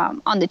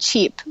on the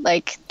cheap.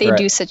 Like they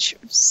do such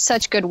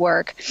good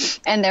work,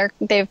 and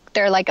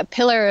they're like a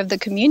pillar of the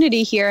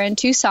community here in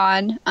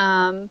Tucson.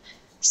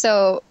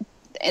 So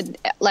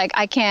like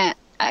I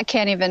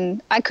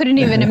couldn't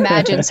even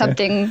imagine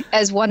something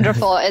as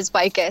wonderful as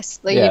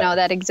Bikes, like, you know,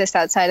 that exists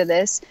outside of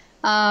this.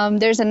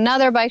 There's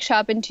another bike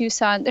shop in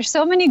Tucson. There's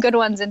so many good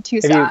ones in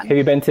Tucson. Have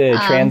you been to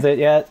Transit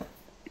yet?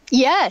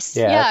 Yes.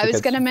 I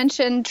was going to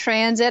mention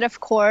Transit, of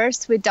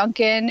course, with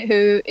Duncan,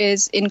 who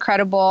is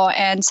incredible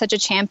and such a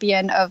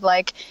champion of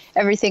like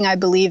everything I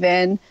believe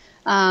in.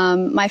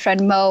 My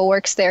friend Mo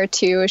works there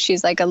too.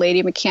 She's like a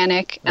lady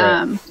mechanic,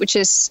 which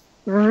is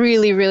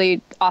really,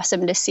 really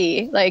awesome to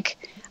see. Like,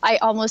 I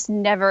almost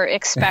never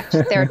expect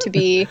there to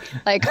be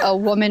like a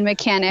woman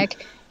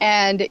mechanic,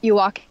 and you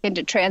walk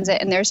into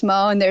transit and there's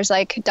Mo and there's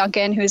like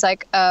Duncan, who's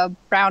like a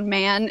brown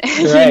man.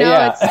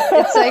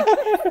 It's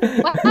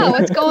like, wow,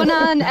 what's going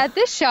on at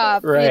this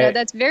shop? Right.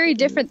 That's very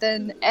different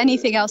than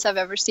anything else I've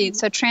ever seen.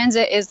 So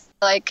transit is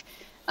like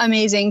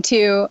amazing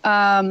too.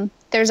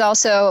 There's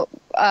also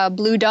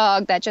Blue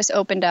Dog that just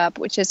opened up,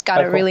 which has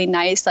got a really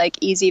nice, like,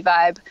 easy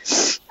vibe.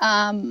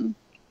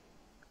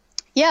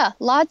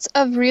 Lots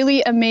of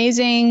really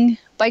amazing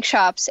bike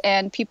shops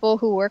and people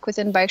who work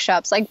within bike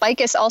shops. Like,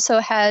 Bikes also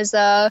has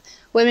a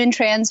Women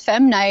Trans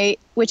Femme Night,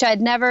 which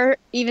I'd never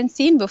even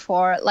seen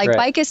before. Like,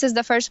 Bikes is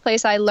the first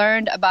place I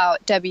learned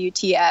about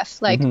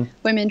WTF, like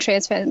Women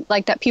Trans Femme,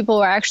 like that people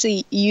were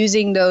actually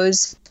using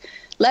those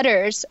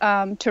letters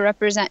to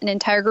represent an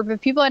entire group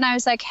of people. And I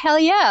was like, hell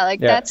yeah, like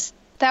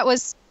that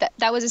was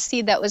a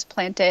seed that was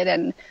planted.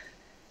 And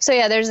so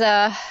there's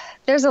a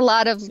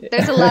lot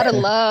of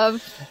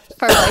love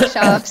for bike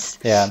shops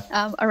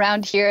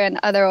around here and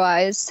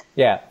otherwise.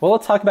 Yeah. Well,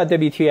 let's talk about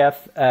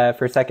WTF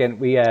for a second.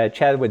 We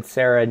chatted with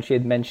Sarah, and she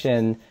had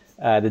mentioned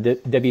the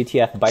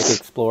WTF Bike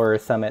Explorer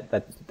Summit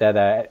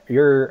that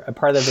you're a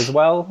part of as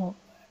well,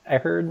 I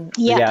heard.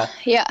 Yeah.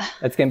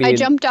 That's gonna be. I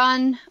jumped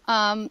on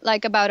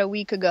like about a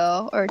week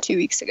ago or 2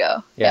 weeks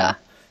ago. Yeah.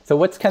 So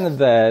what's kind of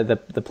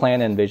the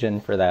plan and vision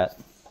for that?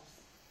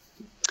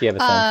 Do you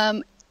have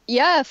a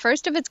sense?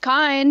 First of its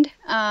kind.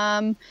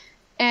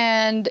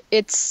 And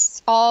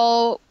it's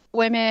all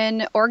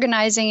women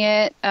organizing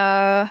it,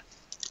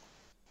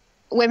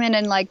 women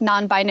and like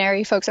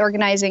non-binary folks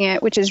organizing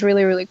it, which is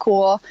really, really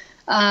cool.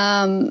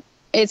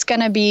 It's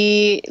going to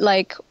be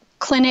like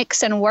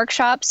clinics and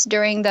workshops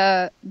during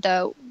the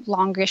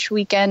longish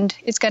weekend.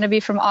 It's going to be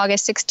from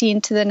August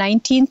 16th to the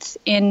 19th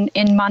in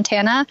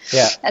Montana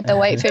at the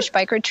Whitefish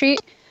Bike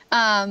Retreat.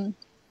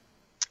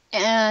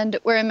 And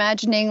we're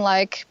imagining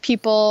like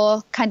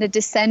people kind of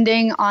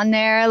descending on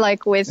there,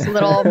 like with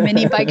little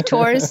mini bike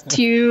tours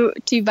to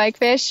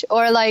Bikefish,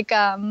 or like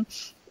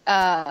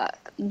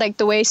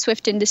the way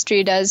Swift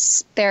Industry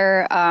does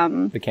their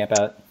the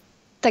campouts.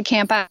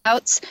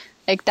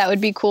 Like, that would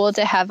be cool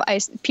to have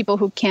people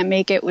who can't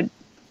make it would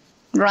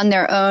run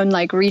their own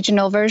like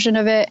regional version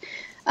of it.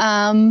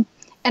 And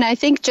I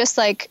think just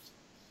like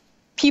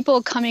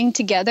people coming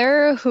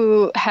together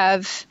who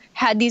have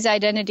had these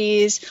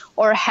identities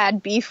or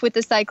had beef with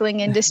the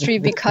cycling industry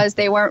because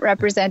they weren't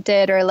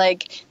represented, or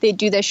like they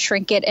do the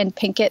shrink it and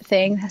pink it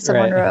thing.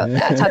 Someone wrote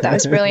that. I thought that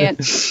was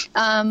brilliant.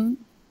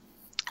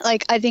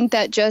 Like, I think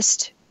that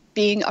just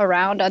being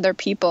around other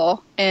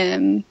people,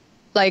 and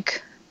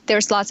like,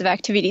 there's lots of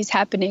activities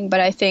happening, but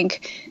I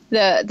think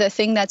the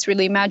thing that's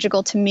really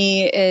magical to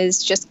me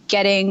is just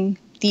getting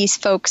these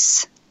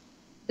folks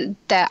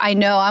that I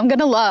know I'm going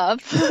to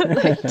love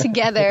like,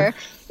 together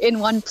in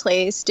one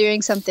place,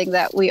 doing something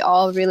that we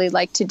all really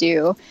like to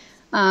do.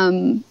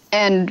 And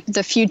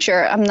the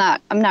future, I'm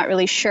not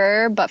really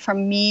sure, but for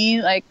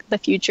me, like, the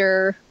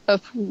future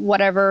of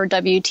whatever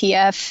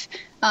WTF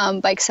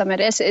Bike Summit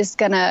is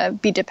going to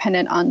be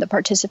dependent on the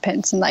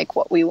participants and like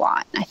what we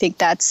want. I think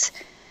that's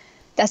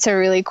a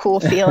really cool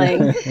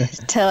feeling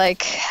to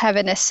like have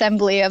an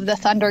assembly of the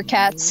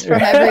Thundercats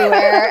from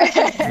everywhere.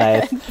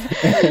 Nice.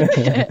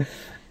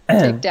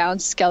 Take down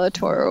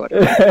Skeletor or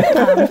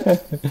whatever.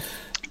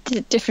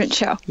 Different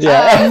show.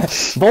 Yeah.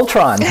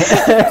 Voltron.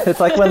 It's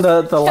like when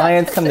the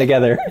lions come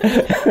together.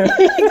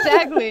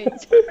 Exactly.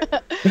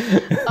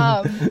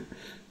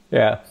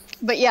 Yeah.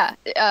 But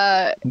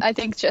I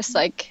think just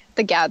like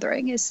the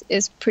gathering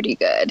is pretty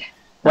good.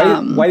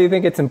 Why do you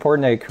think it's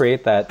important to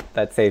create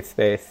that safe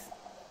space?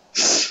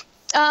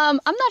 I'm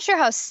not sure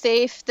how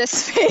safe this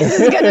space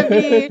is going to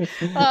be.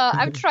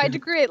 I've tried to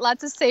create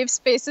lots of safe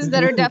spaces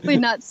that are definitely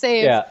not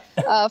safe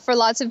for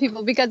lots of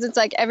people, because it's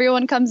like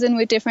everyone comes in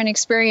with different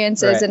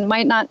experiences and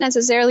might not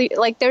necessarily,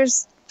 like,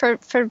 there's,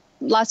 for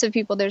lots of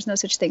people, there's no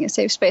such thing as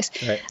safe space.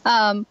 Right.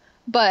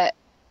 But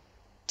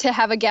to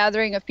have a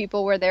gathering of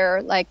people where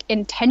their like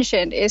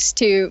intention is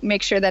to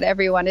make sure that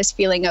everyone is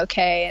feeling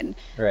okay.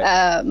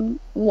 And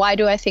why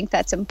do I think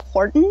that's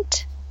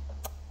important?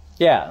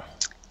 Yeah.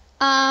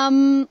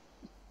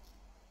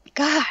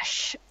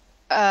 Gosh,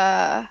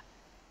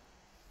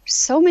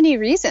 so many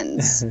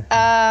reasons.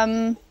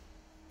 I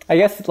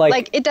guess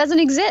like it doesn't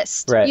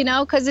exist,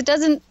 because it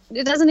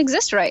doesn't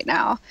exist right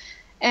now.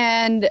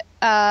 And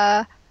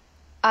I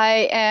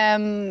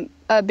am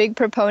a big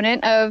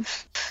proponent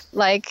of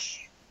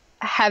like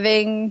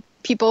having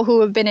people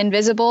who have been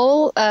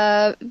invisible,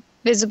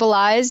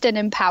 visibilized and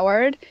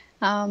empowered.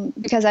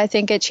 Because I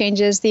think it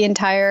changes the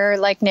entire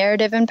like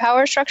narrative and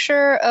power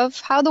structure of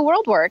how the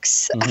world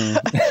works.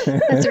 Mm-hmm.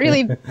 That's a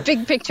really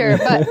big picture,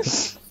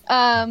 but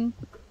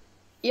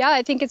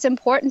I think it's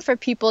important for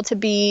people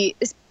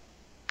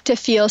to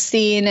feel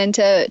seen and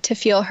to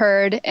feel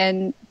heard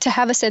and to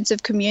have a sense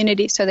of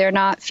community, so they're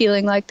not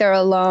feeling like they're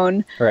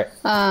alone. Right.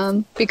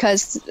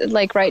 Because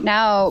like right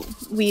now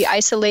we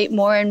isolate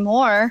more and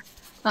more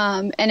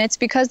And it's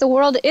because the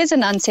world is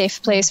an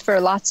unsafe place for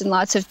lots and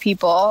lots of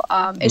people,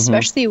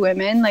 especially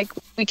women. Like,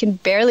 we can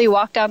barely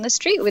walk down the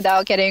street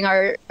without getting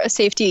our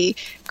safety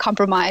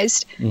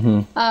compromised.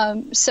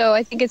 So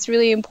I think it's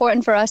really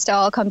important for us to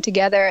all come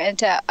together and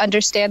to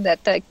understand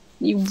that that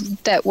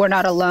we're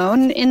not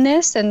alone in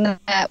this, and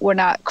that we're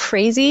not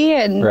crazy,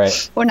 and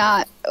we're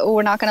not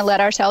going to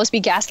let ourselves be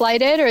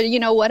gaslighted, or, you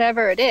know,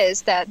 whatever it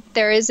is, that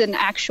there is an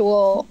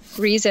actual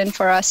reason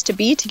for us to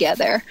be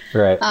together.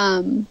 Yeah,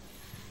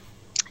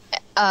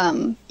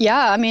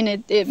 I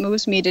mean, it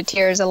moves me to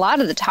tears a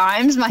lot of the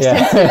times, my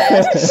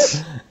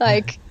sentiment.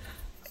 Like,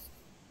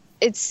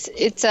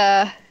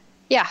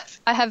 yeah,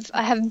 I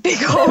have big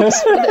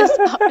hopes for this,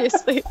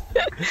 obviously.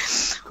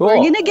 Cool. We're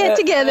going to get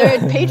together,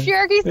 and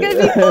patriarchy's going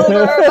to be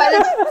over by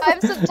the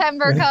time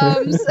September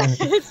comes.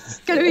 It's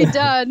going to be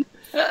done.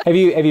 Have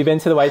you been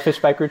to the Whitefish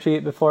Bike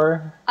Retreat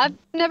before? I've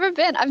never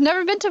been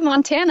to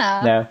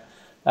Montana. No.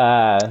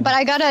 But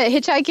I got a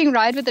hitchhiking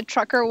ride with a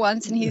trucker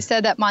once, and he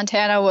said that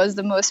Montana was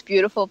the most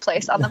beautiful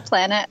place on the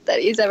planet that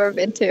he's ever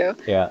been to.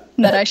 Yeah.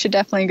 That I should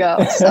definitely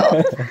go.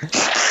 So.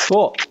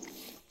 Cool.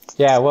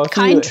 Yeah. Well,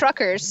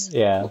 truckers.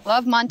 Yeah.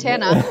 Love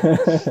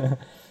Montana.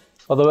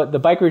 Well, the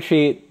bike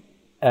retreat,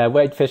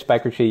 Whitefish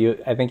Bike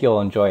Retreat, I think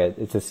you'll enjoy it.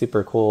 It's a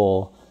super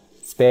cool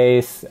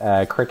space.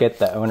 Cricket,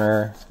 the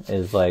owner,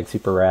 is like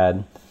super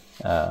rad.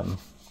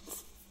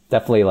 It's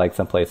definitely like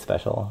someplace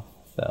special.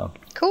 So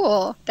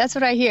cool. That's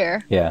what I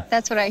hear. Yeah.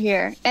 That's what I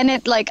hear. And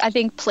it, like, I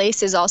think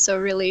place is also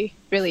really,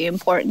 really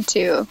important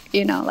too.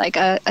 You know, like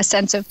a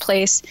sense of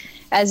place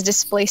as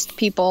displaced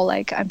people.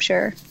 Like, I'm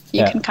sure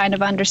you can kind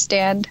of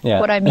understand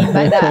what I mean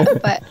by that.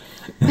 But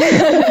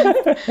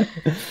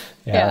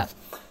yeah.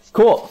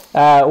 Cool.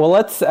 Well,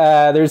 let's.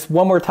 There's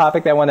one more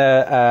topic that I want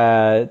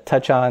to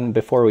touch on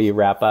before we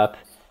wrap up,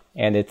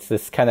 and it's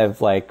this kind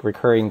of like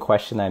recurring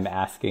question I'm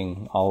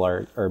asking all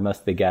or most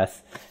of the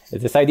guests.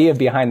 Is this idea of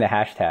behind the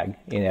hashtag,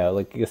 you know,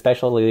 like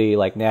especially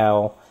like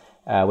now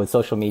with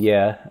social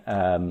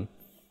media.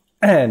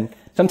 And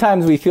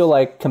sometimes we feel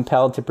like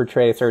compelled to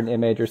portray a certain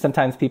image, or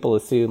sometimes people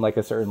assume like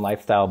a certain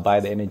lifestyle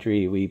by the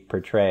imagery we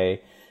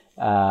portray.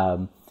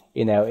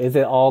 You know, is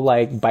it all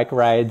like bike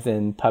rides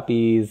and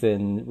puppies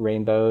and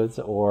rainbows,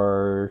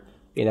 or,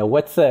 you know,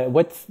 what are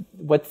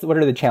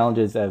the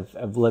challenges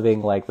of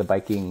living like the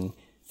biking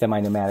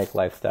semi-nomadic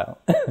lifestyle?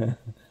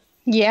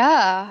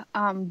 Yeah.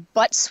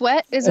 Butt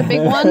sweat is a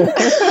big one.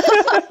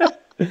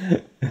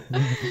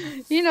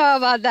 You know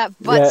about that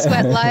butt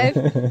sweat life.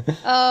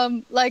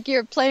 Like,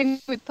 you're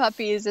playing with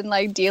puppies and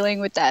like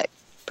dealing with that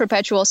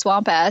perpetual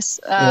swamp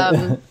ass.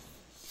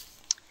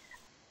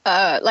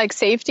 Like,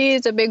 safety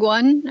is a big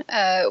one,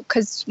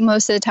 because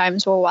most of the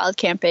times we're wild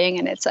camping,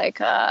 and it's like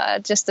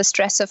just the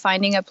stress of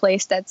finding a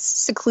place that's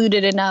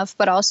secluded enough,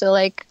 but also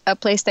like a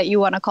place that you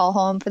want to call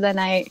home for the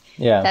night.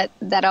 Yeah.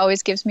 That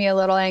always gives me a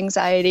little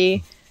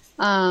anxiety.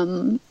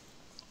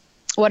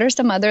 What are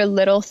some other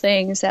little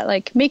things that,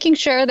 like, making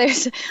sure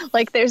there's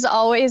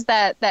always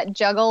that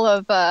juggle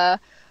of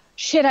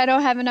shit, I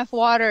don't have enough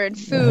water and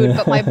food,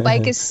 but my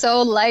bike is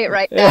so light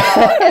right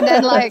now. And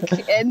then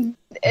like, and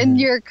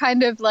you're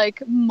kind of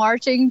like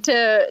marching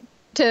to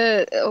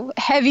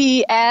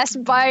heavy ass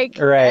bike.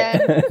 Right.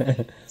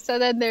 And so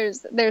then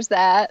there's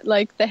that,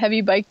 like the heavy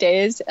bike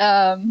days,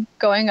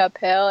 going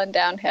uphill and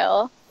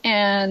downhill.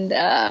 And,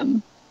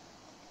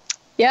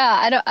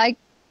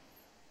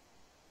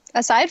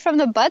 aside from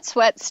the butt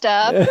sweat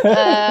stuff,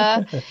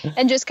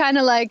 and just kind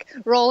of like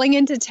rolling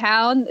into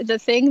town, the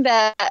thing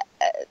that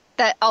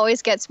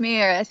always gets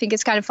me, or I think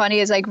it's kind of funny,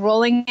 is like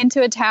rolling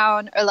into a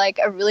town or like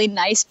a really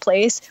nice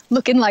place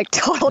looking like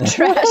total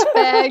trash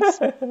bags.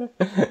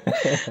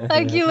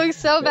 Like, you look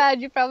so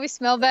bad. You probably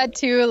smell bad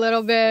too a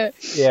little bit.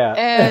 Yeah.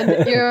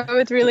 And you're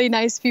with really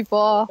nice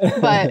people,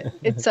 but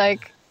it's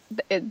like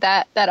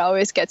that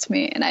always gets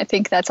me. And I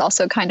think that's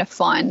also kind of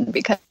fun,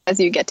 because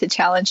you get to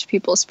challenge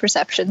people's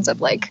perceptions of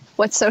like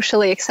what's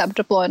socially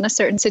acceptable in a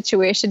certain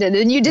situation, and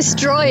then you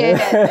destroy it.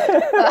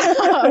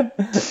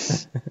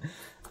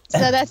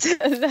 So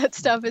that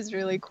stuff is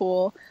really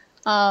cool.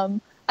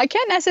 I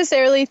can't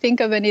necessarily think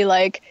of any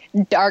like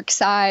dark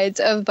sides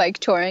of bike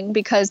touring,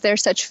 because they're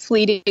such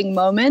fleeting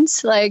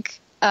moments.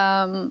 Like,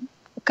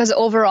 because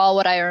overall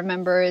what I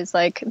remember is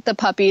like the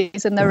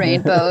puppies and the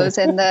rainbows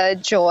and the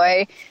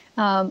joy.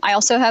 I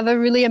also have a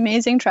really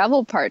amazing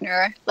travel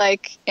partner,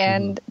 like,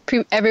 and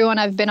everyone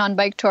I've been on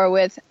bike tour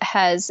with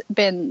has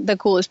been the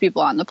coolest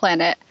people on the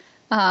planet.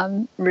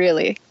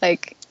 Really,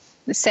 like,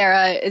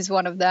 Sarah is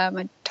one of them.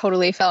 I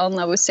totally fell in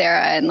love with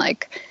Sarah, and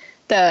like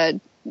the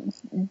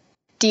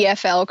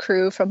DFL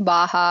crew from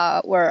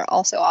Baja were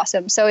also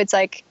awesome. So it's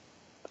like,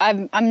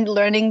 I'm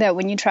learning that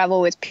when you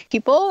travel with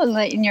people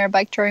and you're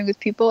bike touring with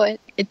people,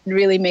 it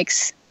really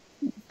makes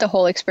the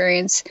whole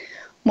experience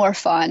more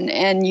fun,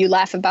 and you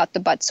laugh about the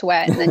butt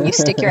sweat, and then you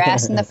stick your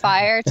ass in the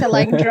fire to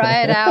like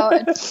dry it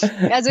out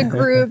as a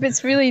group.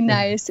 It's really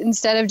nice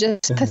instead of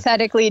just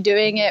pathetically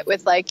doing it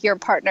with like your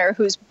partner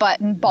whose butt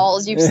and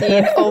balls you've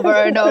seen over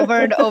and over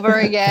and over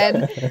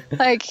again.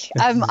 Like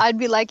I'd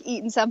be like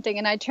eating something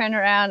and I turn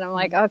around and I'm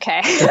like,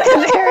 okay,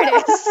 there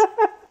it is.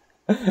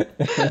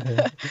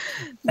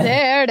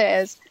 There it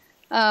is.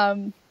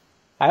 I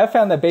have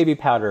found that baby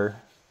powder,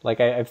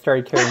 like I've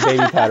started carrying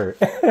baby powder.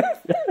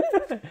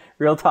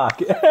 Real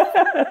talk.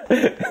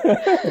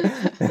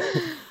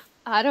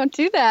 I don't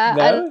do that.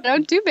 No? I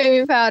don't do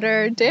baby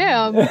powder.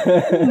 Damn.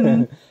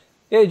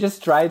 It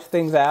just dries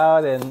things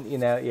out, and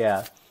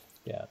yeah.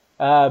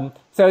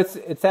 So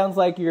it sounds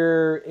like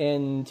you're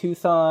in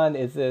Tucson.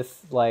 Is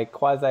this like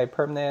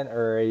quasi-permanent,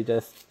 or are you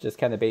just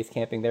kind of base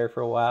camping there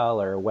for a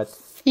while, or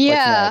what's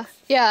next?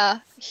 Yeah.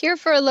 Here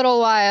for a little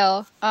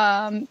while.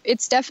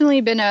 It's definitely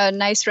been a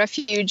nice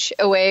refuge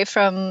away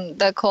from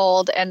the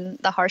cold and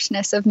the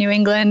harshness of New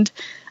England,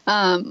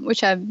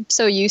 which I'm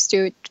so used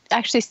to. It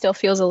actually still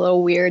feels a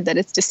little weird that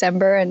it's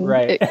December and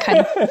right. It kind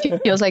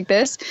of feels like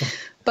this.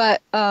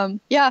 But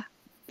yeah,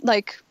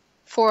 like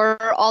for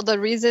all the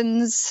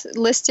reasons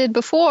listed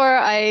before,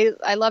 I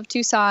love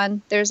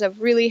Tucson. There's a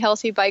really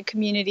healthy bike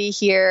community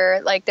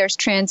here. Like there's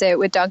transit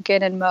with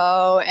Duncan and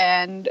Mo,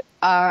 and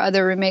our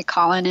other roommate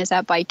Colin is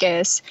at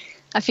Bikes.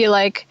 I feel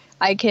like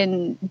I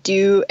can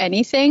do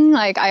anything.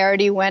 Like I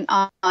already went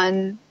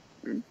on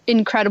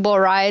incredible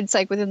rides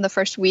like within the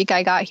first week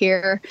I got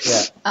here.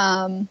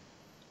 Yeah.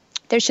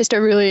 There's just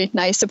a really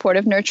nice,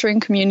 supportive,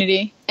 nurturing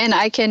community, and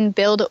I can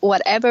build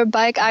whatever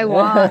bike I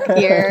want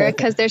here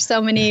because there's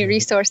so many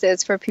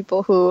resources for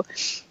people who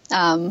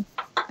are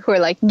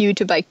like new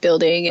to bike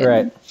building and,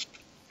 right.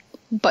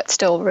 but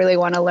still really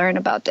want to learn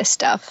about this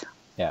stuff.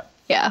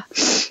 Yeah.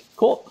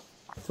 Cool.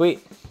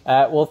 Sweet.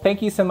 Well,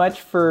 thank you so much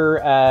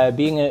for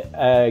being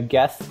a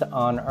guest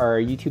on our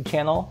YouTube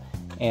channel.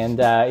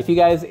 And if you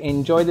guys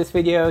enjoyed this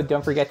video,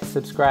 don't forget to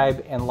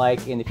subscribe and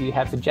like. And if you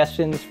have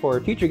suggestions for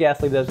future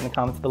guests, leave those in the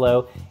comments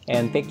below.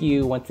 And thank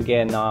you once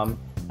again, Nam.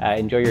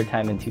 Enjoy your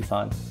time in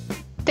Tucson.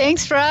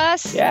 Thanks,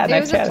 Russ. Yeah,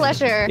 it was a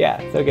pleasure. Yeah,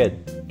 so good.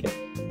 Okay.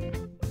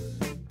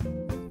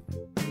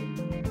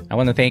 I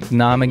want to thank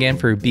Nam again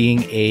for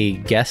being a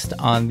guest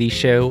on the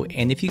show.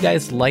 And if you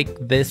guys like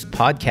this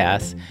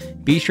podcast,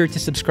 be sure to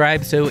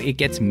subscribe so it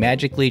gets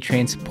magically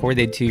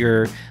transported to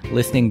your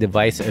listening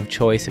device of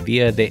choice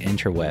via the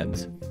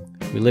interwebs.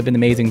 We live in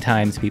amazing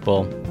times,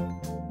 people.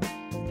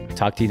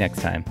 Talk to you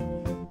next time.